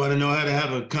 So you want to know how to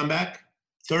have a comeback?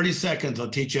 30 seconds, I'll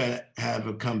teach you how to have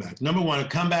a comeback. Number 1, a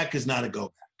comeback is not a go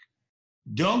back.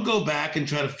 Don't go back and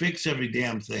try to fix every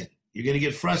damn thing. You're going to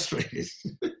get frustrated.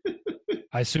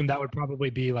 I assume that would probably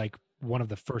be like one of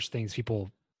the first things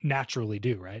people naturally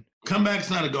do, right? Comeback's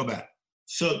not a go back.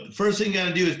 So the first thing you got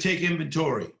to do is take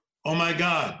inventory. Oh my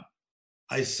God,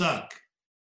 I suck.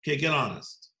 Okay, get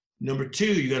honest. Number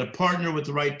two, you got to partner with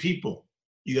the right people.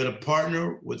 You got to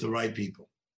partner with the right people.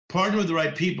 Partner with the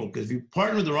right people, because if you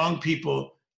partner with the wrong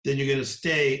people, then you're going to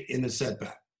stay in the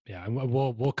setback. Yeah, and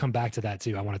we'll come back to that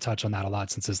too. I want to touch on that a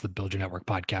lot since it's the Build Your Network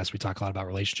podcast. We talk a lot about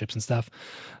relationships and stuff.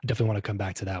 Definitely want to come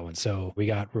back to that one. So we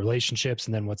got relationships,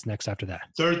 and then what's next after that?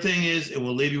 Third thing is, and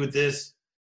we'll leave you with this,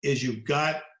 is you've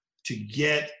got to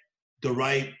get the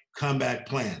right comeback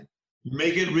plan.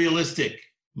 Make it realistic.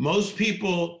 Most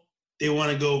people, they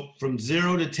want to go from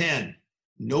 0 to 10.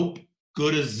 Nope.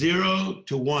 Go to 0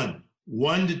 to 1,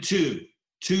 1 to 2,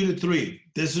 2 to 3.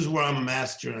 This is where I'm a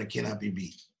master and I cannot be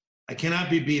beat. I cannot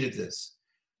be beat at this,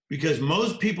 because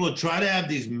most people try to have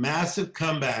these massive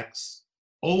comebacks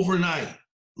overnight.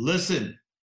 Listen,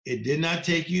 it did not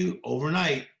take you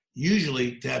overnight,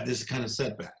 usually, to have this kind of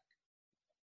setback.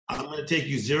 I'm going to take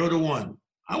you 0 to 1.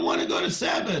 I want to go to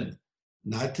 7.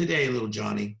 Not today, little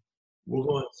Johnny. We're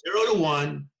going 0 to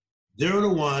 1, 0 to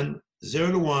 1,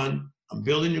 0 to 1. I'm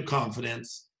building your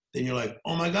confidence. Then you're like,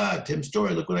 oh my God, Tim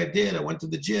Storey, look what I did. I went to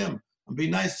the gym. I'm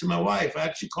being nice to my wife. I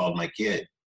actually called my kid.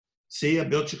 See, I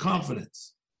built your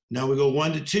confidence. Now we go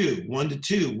 1 to 2, 1 to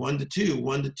 2, 1 to 2,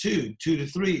 1 to 2, 2 to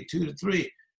 3, 2 to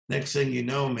 3. Next thing you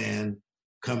know, man,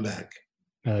 come back.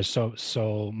 There's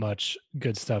so much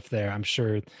good stuff there. I'm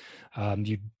sure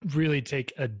you really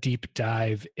take a deep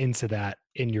dive into that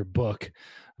in your book,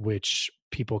 which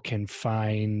people can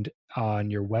find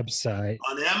on your website.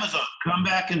 On Amazon,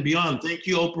 Comeback and Beyond. Thank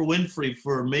you, Oprah Winfrey,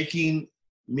 for making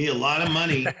me a lot of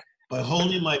money by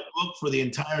holding my book for the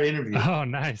entire interview. Oh,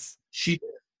 nice. She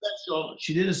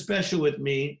did a special with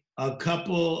me a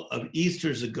couple of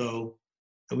Easters ago,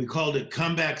 and we called it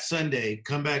Comeback Sunday,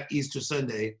 Comeback Easter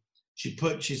Sunday. She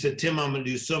said, Tim, I'm going to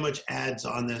do so much ads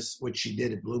on this, which she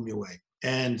did. It blew me away.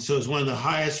 And so it's one of the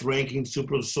highest ranking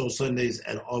Super Soul Sundays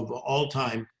of all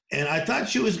time. And I thought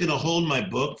she was going to hold my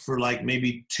book for like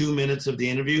maybe 2 minutes of the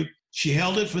interview. She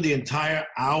held it for the entire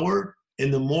hour.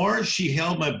 And the more she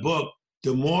held my book,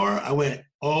 the more I went,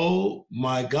 oh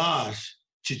my gosh,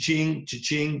 cha-ching,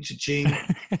 cha-ching, cha-ching.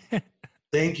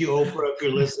 Thank you, Oprah, if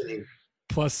you're listening.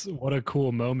 Plus, what a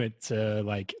cool moment to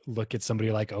like look at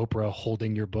somebody like Oprah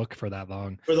holding your book for that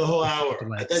long. For the whole hour.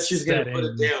 I thought she was going to put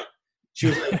it down. She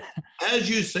was like, as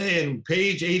you say in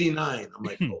page 89. I'm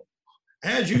like, oh.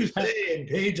 As you say in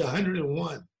page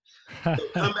 101. So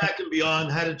Comeback and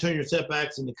Beyond, How to Turn Your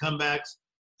Setbacks into Comebacks.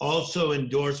 Also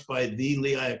endorsed by the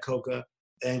Lee Iacocca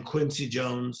and Quincy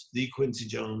Jones, the Quincy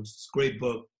Jones. It's a great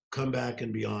book, Comeback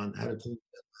and Beyond, How to Turn Your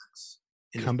Setbacks.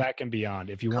 Comeback and Beyond.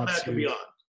 If you want to. Comeback and Beyond.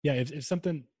 Yeah,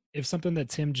 if something that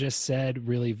Tim just said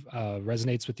really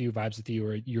resonates with you, vibes with you,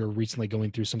 or you're recently going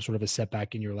through some sort of a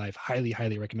setback in your life,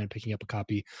 highly recommend picking up a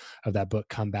copy of that book,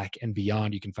 Comeback and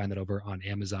Beyond. You can find that over on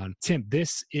Amazon. Tim,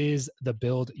 this is the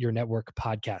Build Your Network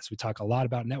podcast. We talk a lot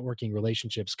about networking,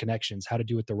 relationships, connections, how to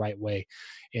do it the right way.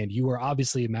 And you are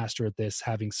obviously a master at this,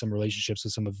 having some relationships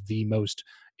with some of the most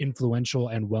influential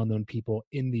and well-known people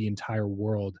in the entire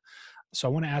world. So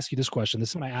I want to ask you this question. This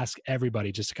is what I ask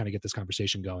everybody just to kind of get this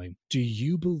conversation going. Do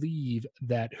you believe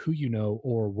that who you know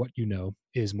or what you know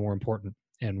is more important,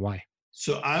 and why?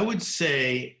 So I would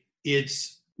say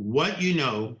it's what you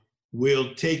know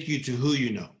will take you to who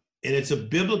you know. And it's a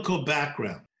biblical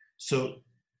background. So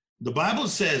the Bible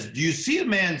says, do you see a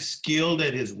man skilled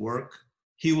at his work?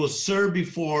 He will serve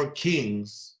before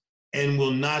kings and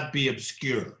will not be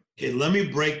obscure. Okay, let me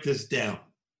break this down.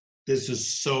 This is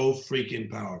so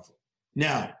freaking powerful.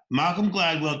 Now, Malcolm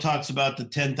Gladwell talks about the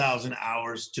 10,000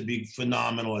 hours to be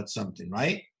phenomenal at something,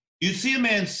 right? You see a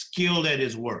man skilled at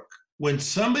his work. When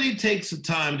somebody takes the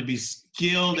time to be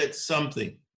skilled at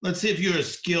something, let's say if you're a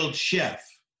skilled chef,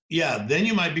 yeah, then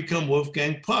you might become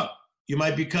Wolfgang Puck. You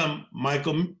might become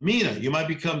Michael Mina. You might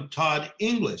become Todd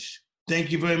English. Thank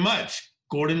you very much,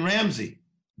 Gordon Ramsay.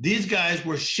 These guys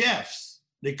were chefs.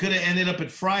 They could have ended up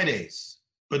at Fridays,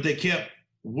 but they kept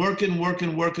working. Do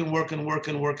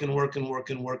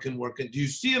you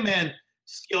see a man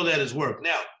skilled at his work?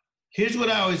 Now, here's what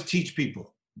I always teach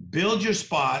people. Build your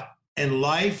spot, and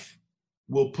life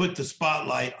will put the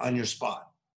spotlight on your spot.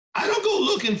 I don't go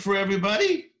looking for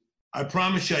everybody. I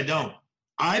promise you I don't.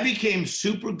 I became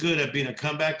super good at being a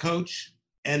comeback coach,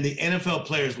 and the NFL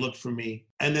players look for me,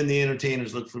 and then the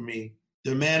entertainers look for me.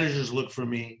 The managers look for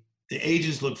me. The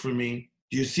agents look for me.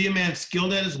 Do you see a man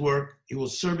skilled at his work? He will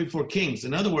serve before kings.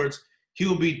 In other words, he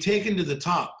will be taken to the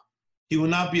top. He will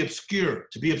not be obscure.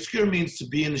 To be obscure means to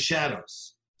be in the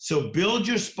shadows. So build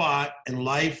your spot, and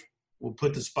life will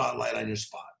put the spotlight on your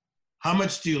spot. How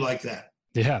much do you like that?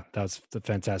 Yeah, that's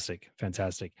fantastic.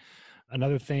 Fantastic.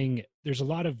 Another thing, there's a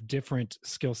lot of different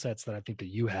skill sets that I think that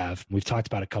you have. We've talked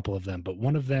about a couple of them, but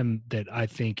one of them that I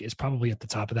think is probably at the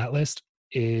top of that list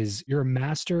is you're a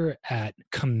master at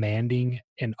commanding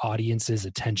an audience's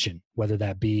attention, whether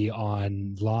that be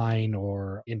online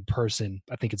or in person.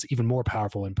 I think it's even more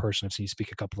powerful in person. I've seen you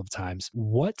speak a couple of times.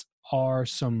 What are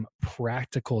some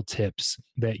practical tips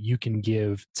that you can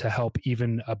give to help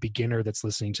even a beginner that's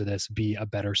listening to this be a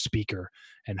better speaker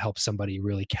and help somebody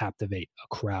really captivate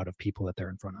a crowd of people that they're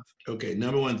in front of? Okay,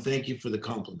 number one, thank you for the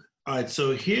compliment. All right,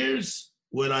 so here's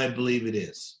what I believe it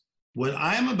is. When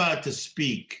I'm about to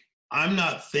speak, I'm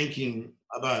not thinking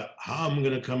about how I'm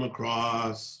going to come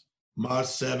across, my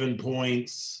 7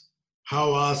 points,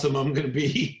 how awesome I'm going to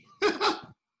be.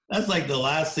 That's like the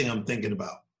last thing I'm thinking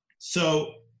about.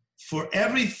 So for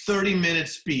every 30-minute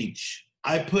speech,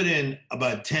 I put in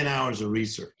about 10 hours of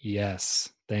research.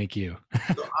 Yes, thank you.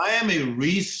 So I am a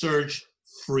research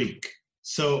freak.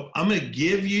 So I'm going to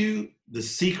give you the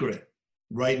secret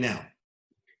right now.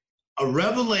 A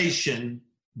revelation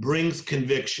brings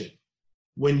conviction.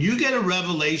 When you get a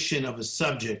revelation of a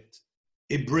subject,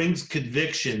 it brings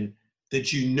conviction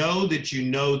that you know, that you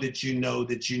know, that you know,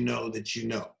 that you know, that you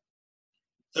know.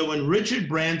 So when Richard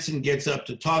Branson gets up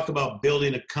to talk about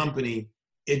building a company,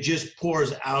 it just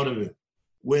pours out of him.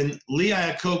 When Lee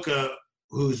Iacocca,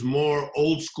 who's more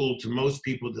old school to most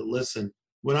people that listen,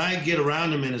 when I get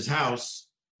around him in his house,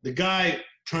 the guy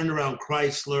turned around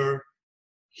Chrysler.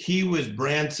 He was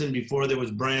Branson before there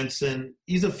was Branson.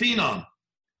 He's a phenom.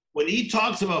 When he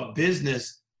talks about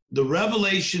business, the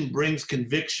revelation brings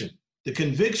conviction. The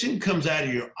conviction comes out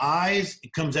of your eyes,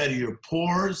 it comes out of your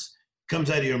pores, it comes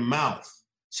out of your mouth.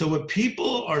 So what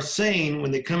people are saying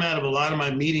when they come out of a lot of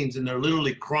my meetings and they're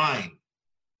literally crying,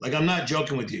 like I'm not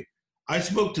joking with you. I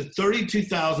spoke to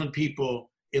 32,000 people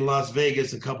in Las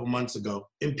Vegas a couple months ago,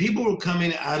 and people were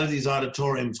coming out of these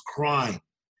auditoriums crying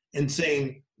and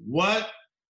saying, what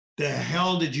the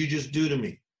hell did you just do to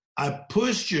me? I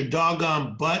pushed your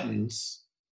doggone buttons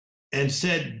and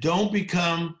said, don't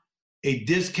become a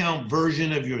discount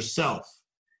version of yourself.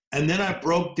 And then I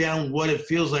broke down what it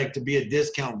feels like to be a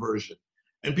discount version.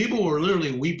 And people were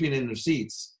literally weeping in their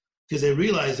seats because they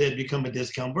realized they had become a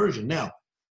discount version. Now,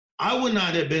 I would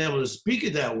not have been able to speak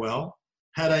it that well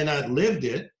had I not lived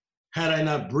it, had I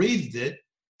not breathed it,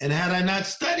 and had I not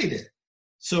studied it.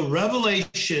 So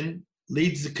revelation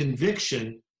leads to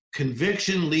conviction.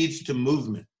 Conviction leads to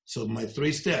movement. So my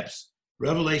 3 steps: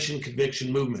 revelation, conviction,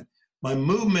 movement. My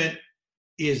movement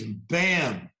is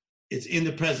bam, it's in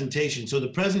the presentation. So the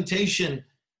presentation,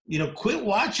 quit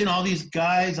watching all these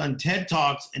guys on TED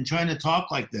Talks and trying to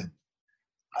talk like them.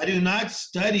 I do not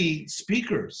study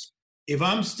speakers. If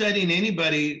I'm studying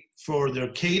anybody for their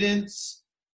cadence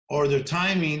or their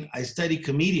timing, I study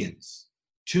comedians.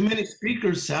 Too many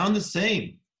speakers sound the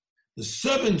same. The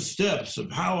 7 steps of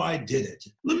how I did it.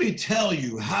 Let me tell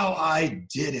you how I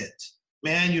did it.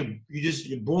 Man,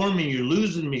 you bore me, you're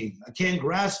losing me. I can't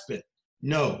grasp it.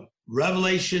 No,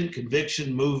 revelation,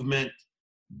 conviction, movement,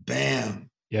 bam.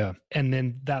 Yeah. And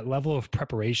then that level of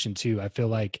preparation too, I feel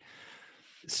like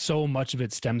so much of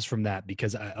it stems from that,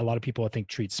 because a lot of people, I think,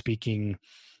 treat speaking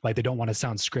like they don't want to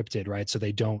sound scripted, right? So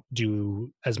they don't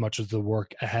do as much of the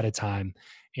work ahead of time.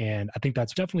 And I think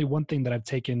that's definitely one thing that I've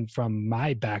taken from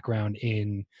my background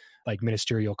in like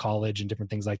ministerial college and different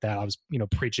things like that. I was,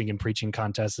 preaching in preaching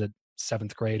contests at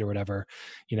 7th grade or whatever,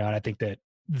 and I think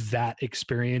that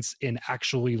experience in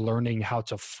actually learning how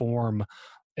to form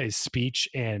a speech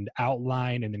and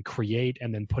outline and then create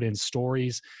and then put in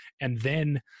stories. And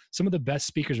then some of the best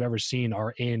speakers I've ever seen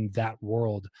are in that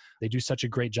world. They do such a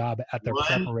great job at their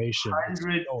preparation.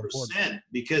 100%.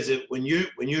 Because when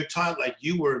you're taught, like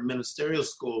you were in ministerial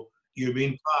school, you're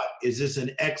being taught, is this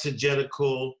an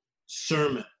exegetical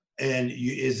sermon? And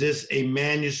is this a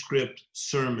manuscript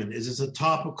sermon? Is this a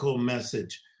topical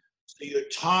message? So you're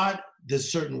taught this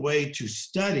certain way to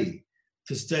study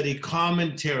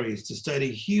commentaries, to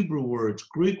study Hebrew words,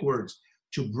 Greek words,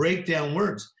 to break down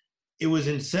words. It was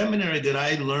in seminary that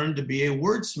I learned to be a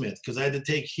wordsmith, because I had to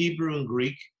take Hebrew and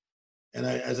Greek. And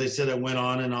as I said, I went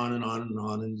on and on and on and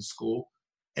on in school.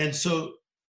 And so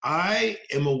I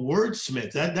am a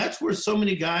wordsmith. That's where so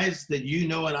many guys that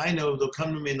and I know, they'll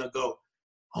come to me and they'll go,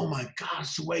 oh my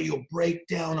gosh, the way you'll break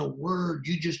down a word,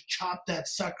 you just chop that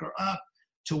sucker up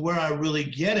to where I really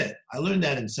get it. I learned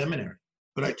that in seminary,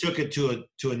 but I took it to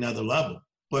another level.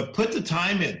 But put the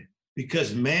time in,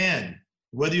 because man,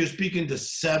 whether you're speaking to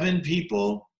 7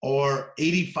 people or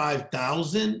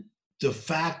 85,000, the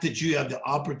fact that you have the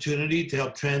opportunity to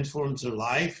help transform their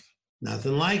life,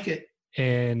 nothing like it.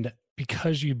 And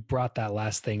because you brought that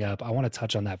last thing up, I want to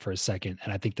touch on that for a second.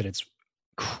 And I think that it's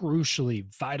crucially,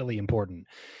 vitally important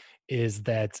is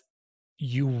that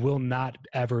you will not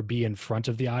ever be in front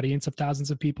of the audience of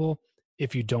thousands of people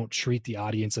if you don't treat the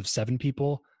audience of 7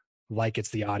 people like it's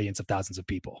the audience of thousands of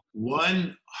people.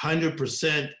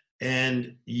 100%.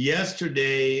 And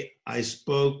yesterday I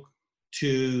spoke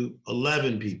to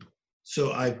 11 people.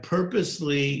 So I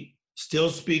purposely still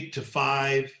speak to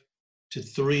 5, to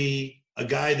 3, a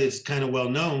guy that's kind of well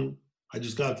known. I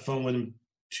just got the phone with him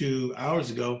 2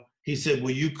 hours ago. He said,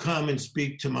 will you come and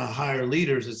speak to my higher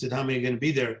leaders? I said, how many are going to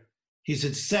be there? He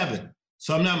said 7.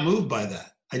 So I'm not moved by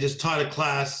that. I just taught a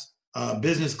class,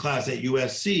 business class at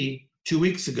USC 2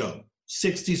 weeks ago,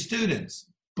 60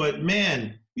 students. But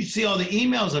man, you see all the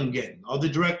emails I'm getting, all the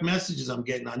direct messages I'm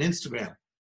getting on Instagram.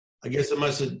 I guess it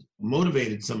must have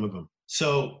motivated some of them.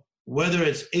 So whether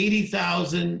it's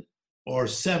 80,000 or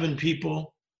 7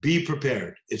 people, be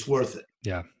prepared. It's worth it.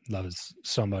 Yeah, love it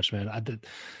so much, man.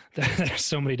 There's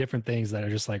so many different things that are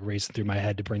just like racing through my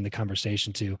head to bring the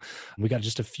conversation to. We got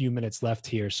just a few minutes left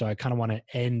here, so I kind of want to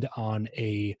end on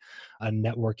a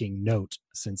networking note,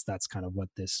 since that's kind of what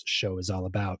this show is all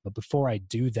about. But before I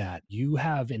do that, you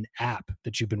have an app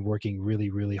that you've been working really,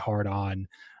 really hard on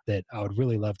that I would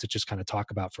really love to just kind of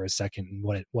talk about for a second, and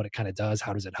what it kind of does.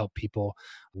 How does it help people?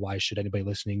 Why should anybody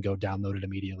listening go download it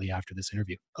immediately after this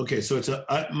interview? Okay, so it's an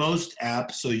Utmost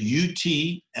app. So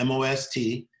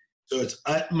UTMOST. So it's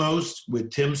Utmost with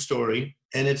Tim Storey.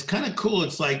 And it's kind of cool.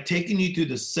 It's like taking you through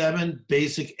the 7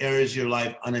 basic areas of your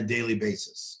life on a daily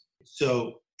basis.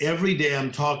 So every day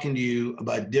I'm talking to you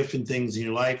about different things in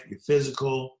your life, your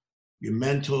physical, your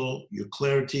mental, your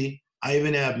clarity. I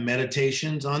even have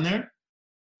meditations on there.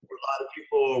 A lot of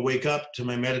people wake up to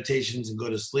my meditations and go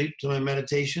to sleep to my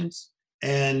meditations.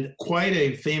 And quite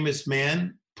a famous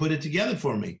man put it together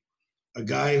for me. A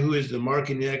guy who is the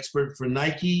marketing expert for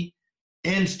Nike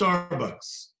and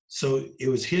Starbucks. So it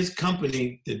was his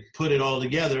company that put it all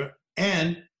together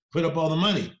and put up all the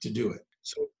money to do it.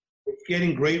 So it's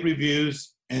getting great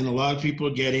reviews, and a lot of people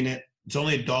are getting it. It's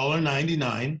only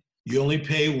 $1.99. You only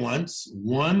pay once,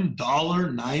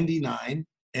 $1.99,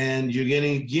 and you're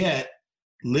going to get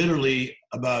literally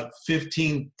about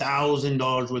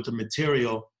 $15,000 worth of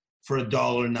material for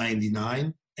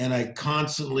 $1.99. And I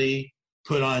constantly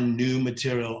put on new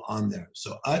material on there.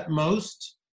 So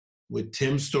Utmost with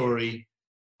Tim Storey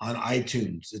on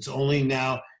iTunes. It's only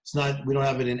now, it's not, we don't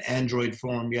have it in Android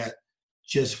form yet,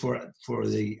 just for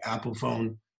the Apple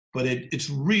phone, but it's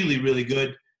really, really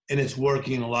good. And it's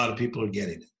working. A lot of people are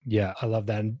getting it. Yeah, I love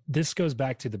that. And this goes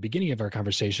back to the beginning of our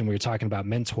conversation. We were talking about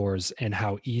mentors and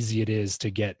how easy it is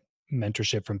to get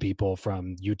mentorship from people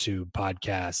from YouTube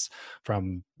podcasts,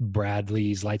 from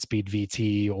Bradley's Lightspeed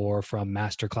VT, or from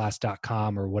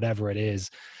masterclass.com or whatever it is.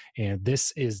 And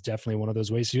this is definitely one of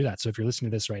those ways to do that. So if you're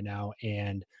listening to this right now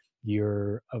and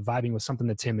you're vibing with something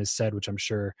that Tim has said, which I'm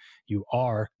sure you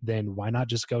are, then why not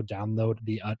just go download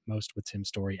the Utmost with Tim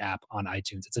Storey app on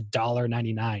iTunes? It's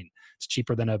 $1.99. It's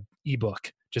cheaper than an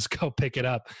ebook. Just go pick it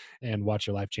up and watch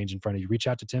your life change in front of you. Reach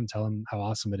out to Tim. Tell him how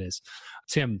awesome it is.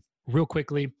 Tim, real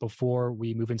quickly, before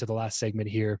we move into the last segment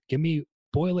here,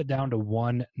 boil it down to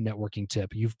one networking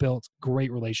tip. You've built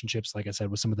great relationships, like I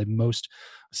said, with some of the most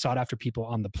sought after people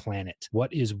on the planet.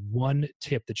 What is one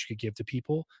tip that you could give to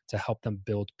people to help them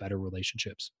build better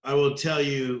relationships? I will tell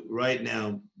you right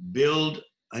now, build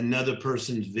another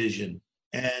person's vision.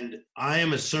 And I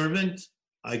am a servant.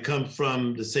 I come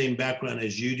from the same background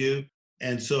as you do.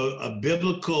 And so a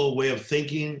biblical way of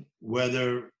thinking,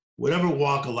 whatever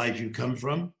walk of life you come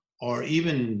from, or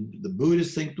even the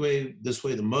Buddhists think this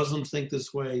way, the Muslims think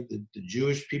this way, the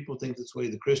Jewish people think this way,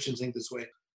 the Christians think this way.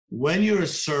 When you're a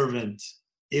servant,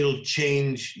 it'll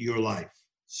change your life.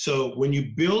 So when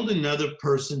you build another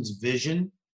person's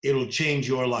vision, it'll change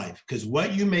your life. Because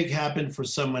what you make happen for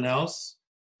someone else,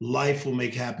 life will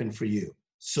make happen for you.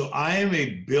 So I am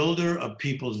a builder of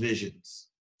people's visions.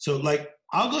 So like,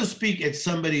 I'll go speak at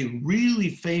somebody really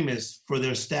famous for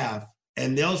their staff,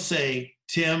 and they'll say,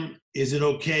 Tim, is it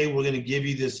okay? We're going to give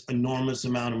you this enormous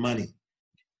amount of money.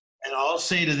 And I'll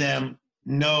say to them,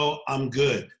 no, I'm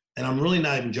good. And I'm really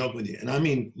not even joking with you. And I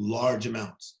mean large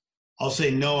amounts. I'll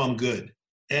say, no, I'm good.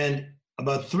 And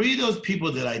about 3 of those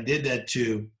people that I did that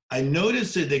to, I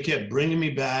noticed that they kept bringing me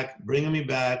back,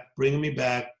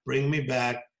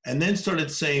 and then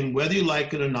started saying, whether you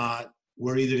like it or not,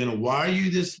 we're either going to wire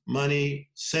you this money,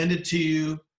 send it to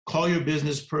you, call your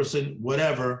business person,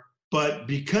 whatever. But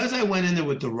because I went in there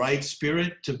with the right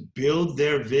spirit to build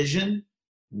their vision,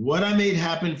 what I made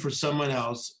happen for someone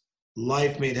else,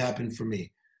 life made happen for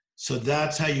me. So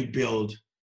that's how you build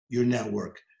your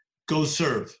network. Go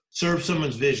serve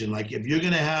someone's vision. Like if you're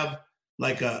going to have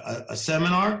like a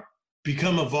seminar,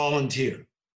 become a volunteer.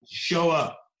 show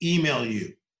up, email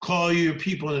you, call your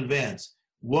people in advance.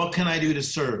 What can I do to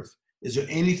serve? Is there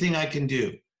anything I can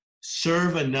do?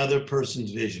 Serve another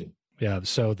person's vision. Yeah.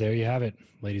 So there you have it,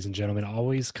 ladies and gentlemen.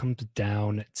 Always comes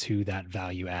down to that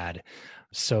value add.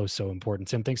 So important.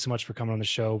 Tim, thanks so much for coming on the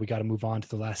show. We got to move on to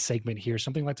the last segment here.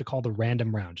 Something I like to call the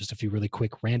random round. Just a few really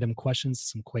quick random questions,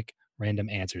 some quick random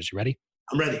answers. You ready?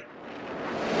 I'm ready.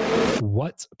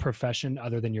 What profession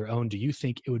other than your own do you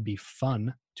think it would be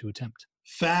fun to attempt?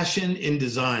 Fashion and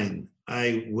design.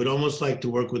 I would almost like to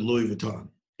work with Louis Vuitton.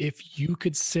 If you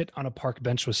could sit on a park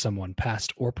bench with someone,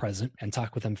 past or present, and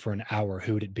talk with them for an hour,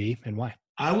 who would it be and why?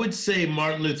 I would say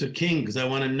Martin Luther King, because I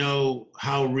want to know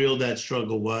how real that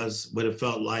struggle was, what it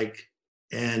felt like,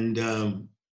 and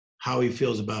how he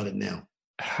feels about it now.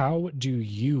 How do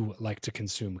you like to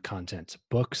consume content?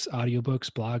 Books,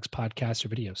 audiobooks, blogs, podcasts, or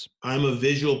videos? I'm a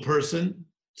visual person,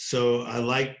 so I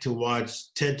like to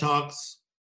watch TED Talks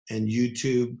and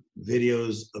YouTube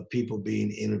videos of people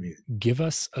being interviewed. Give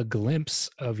us a glimpse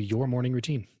of your morning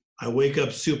routine. I wake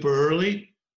up super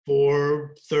early,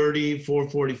 4:30,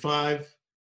 4:45.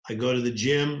 I go to the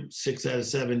gym 6 out of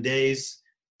 7 days,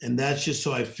 and that's just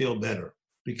so I feel better,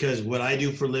 because what I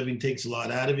do for a living takes a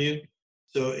lot out of you.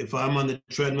 So if I'm on the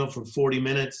treadmill for 40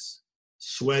 minutes,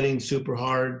 sweating super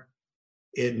hard,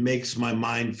 it makes my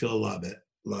mind feel a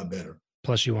lot better.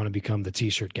 Plus, you want to become the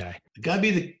t-shirt guy. I gotta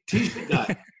be the t-shirt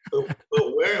guy,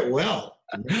 but wear it well.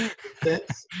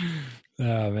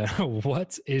 Oh, man.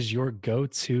 What is your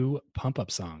go-to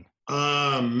pump-up song?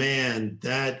 Man,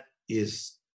 that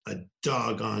is a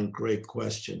doggone great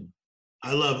question.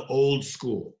 I love old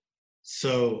school.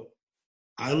 So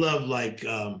I love like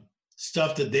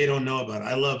stuff that they don't know about.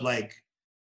 I love like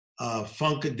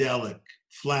Funkadelic,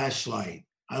 Flashlight.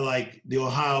 I like the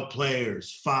Ohio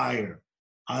Players, Fire.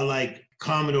 I like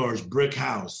Commodore's Brick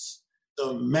House.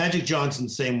 So Magic Johnson,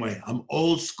 same way. I'm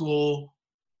old school.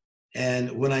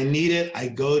 And when I need it, I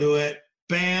go to it,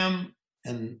 bam,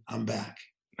 and I'm back.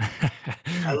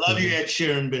 I love you, Ed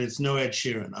Sheeran, but it's no Ed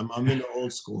Sheeran. I'm into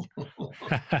old school.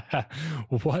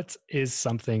 What is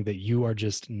something that you are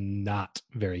just not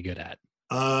very good at?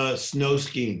 Snow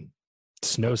skiing.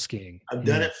 Snow skiing. I've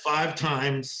done it 5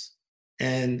 times,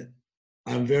 and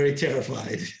I'm very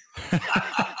terrified.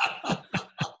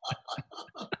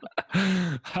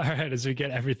 All right, as we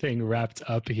get everything wrapped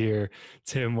up here,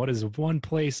 Tim, what is one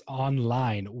place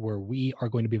online where we are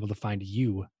going to be able to find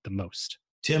you the most?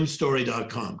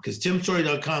 TimStory.com, because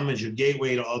TimStory.com is your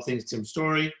gateway to all things Tim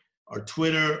Story. Our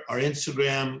Twitter, our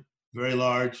Instagram, very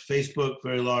large. Facebook,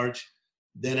 very large.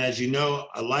 Then, as you know,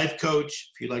 a life coach.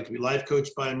 If you'd like to be life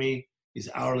coached by me, these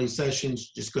hourly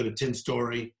sessions, just go to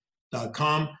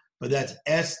TimStory.com. But that's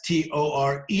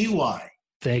STOREY.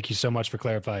 Thank you so much for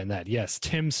clarifying that. Yes,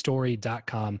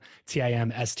 TimStory.com,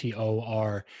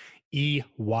 TimStory.com. You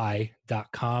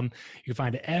can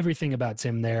find everything about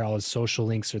Tim there. All his social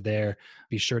links are there.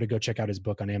 Be sure to go check out his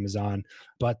book on Amazon.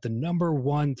 But the number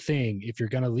one thing, if you're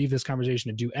going to leave this conversation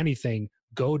and do anything,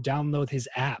 go download his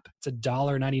app. It's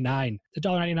 $1.99. It's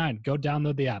 $1.99. Go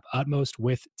download the app, Utmost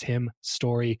with Tim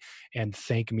Story, and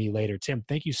thank me later. Tim,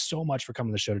 thank you so much for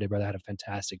coming to the show today, brother. I had a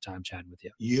fantastic time chatting with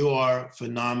you. You are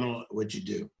phenomenal at what you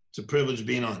do. It's a privilege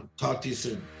being on. Talk to you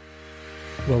soon.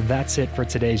 Well, that's it for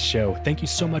today's show. Thank you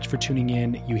so much for tuning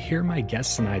in. You hear my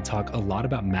guests and I talk a lot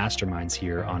about masterminds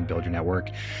here on Build Your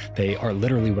Network. They are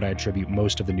literally what I attribute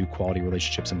most of the new quality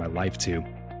relationships in my life to.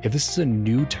 If this is a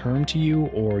new term to you,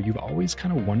 or you've always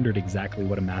kind of wondered exactly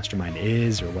what a mastermind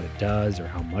is or what it does or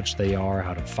how much they are,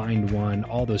 how to find one,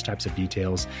 all those types of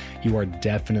details, you are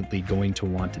definitely going to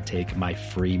want to take my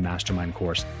free mastermind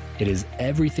course. It is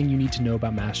everything you need to know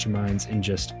about masterminds in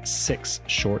just 6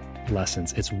 short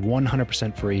lessons. It's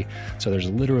 100% free, so there's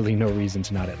literally no reason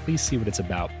to not at least see what it's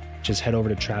about. Just head over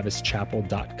to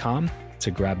travischappell.com to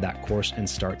grab that course and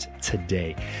start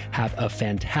today. Have a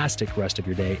fantastic rest of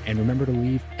your day, and remember to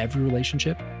leave every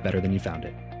relationship better than you found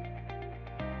it.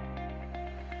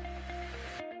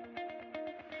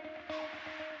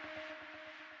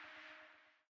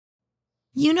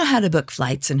 You know how to book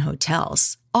flights and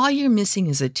hotels. All you're missing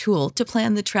is a tool to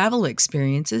plan the travel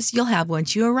experiences you'll have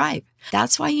once you arrive.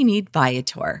 That's why you need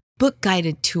Viator. Book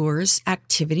guided tours,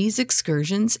 activities,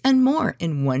 excursions, and more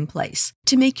in one place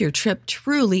to make your trip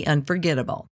truly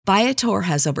unforgettable. Viator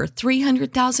has over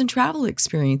 300,000 travel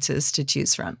experiences to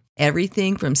choose from.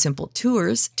 Everything from simple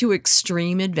tours to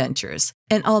extreme adventures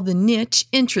and all the niche,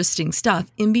 interesting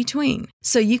stuff in between.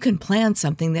 So you can plan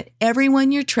something that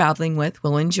everyone you're traveling with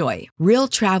will enjoy. Real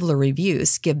traveler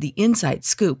reviews give the inside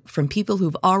scoop from people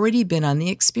who've already been on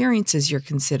the experiences you're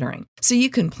considering. So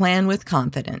you can plan with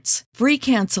confidence. Free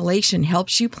cancellation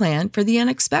helps you plan for the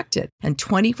unexpected. And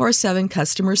 24/7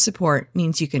 customer support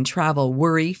means you can travel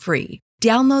worry-free.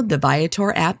 Download the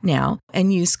Viator app now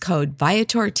and use code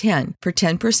Viator10 for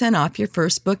 10% off your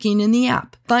first booking in the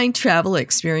app. Find travel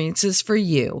experiences for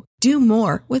you. Do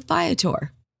more with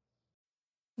Viator.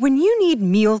 When you need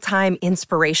mealtime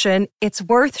inspiration, it's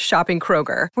worth shopping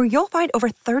Kroger, where you'll find over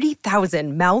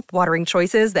 30,000 mouth-watering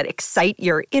choices that excite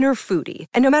your inner foodie.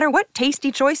 And no matter what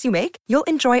tasty choice you make, you'll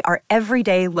enjoy our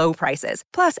everyday low prices,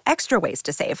 plus extra ways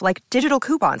to save, like digital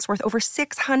coupons worth over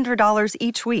 $600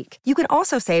 each week. You can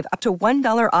also save up to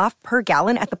 $1 off per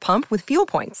gallon at the pump with fuel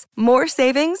points. More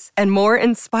savings and more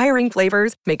inspiring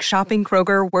flavors make shopping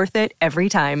Kroger worth it every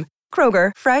time.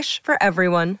 Kroger, fresh for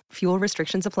everyone. Fuel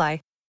restrictions apply.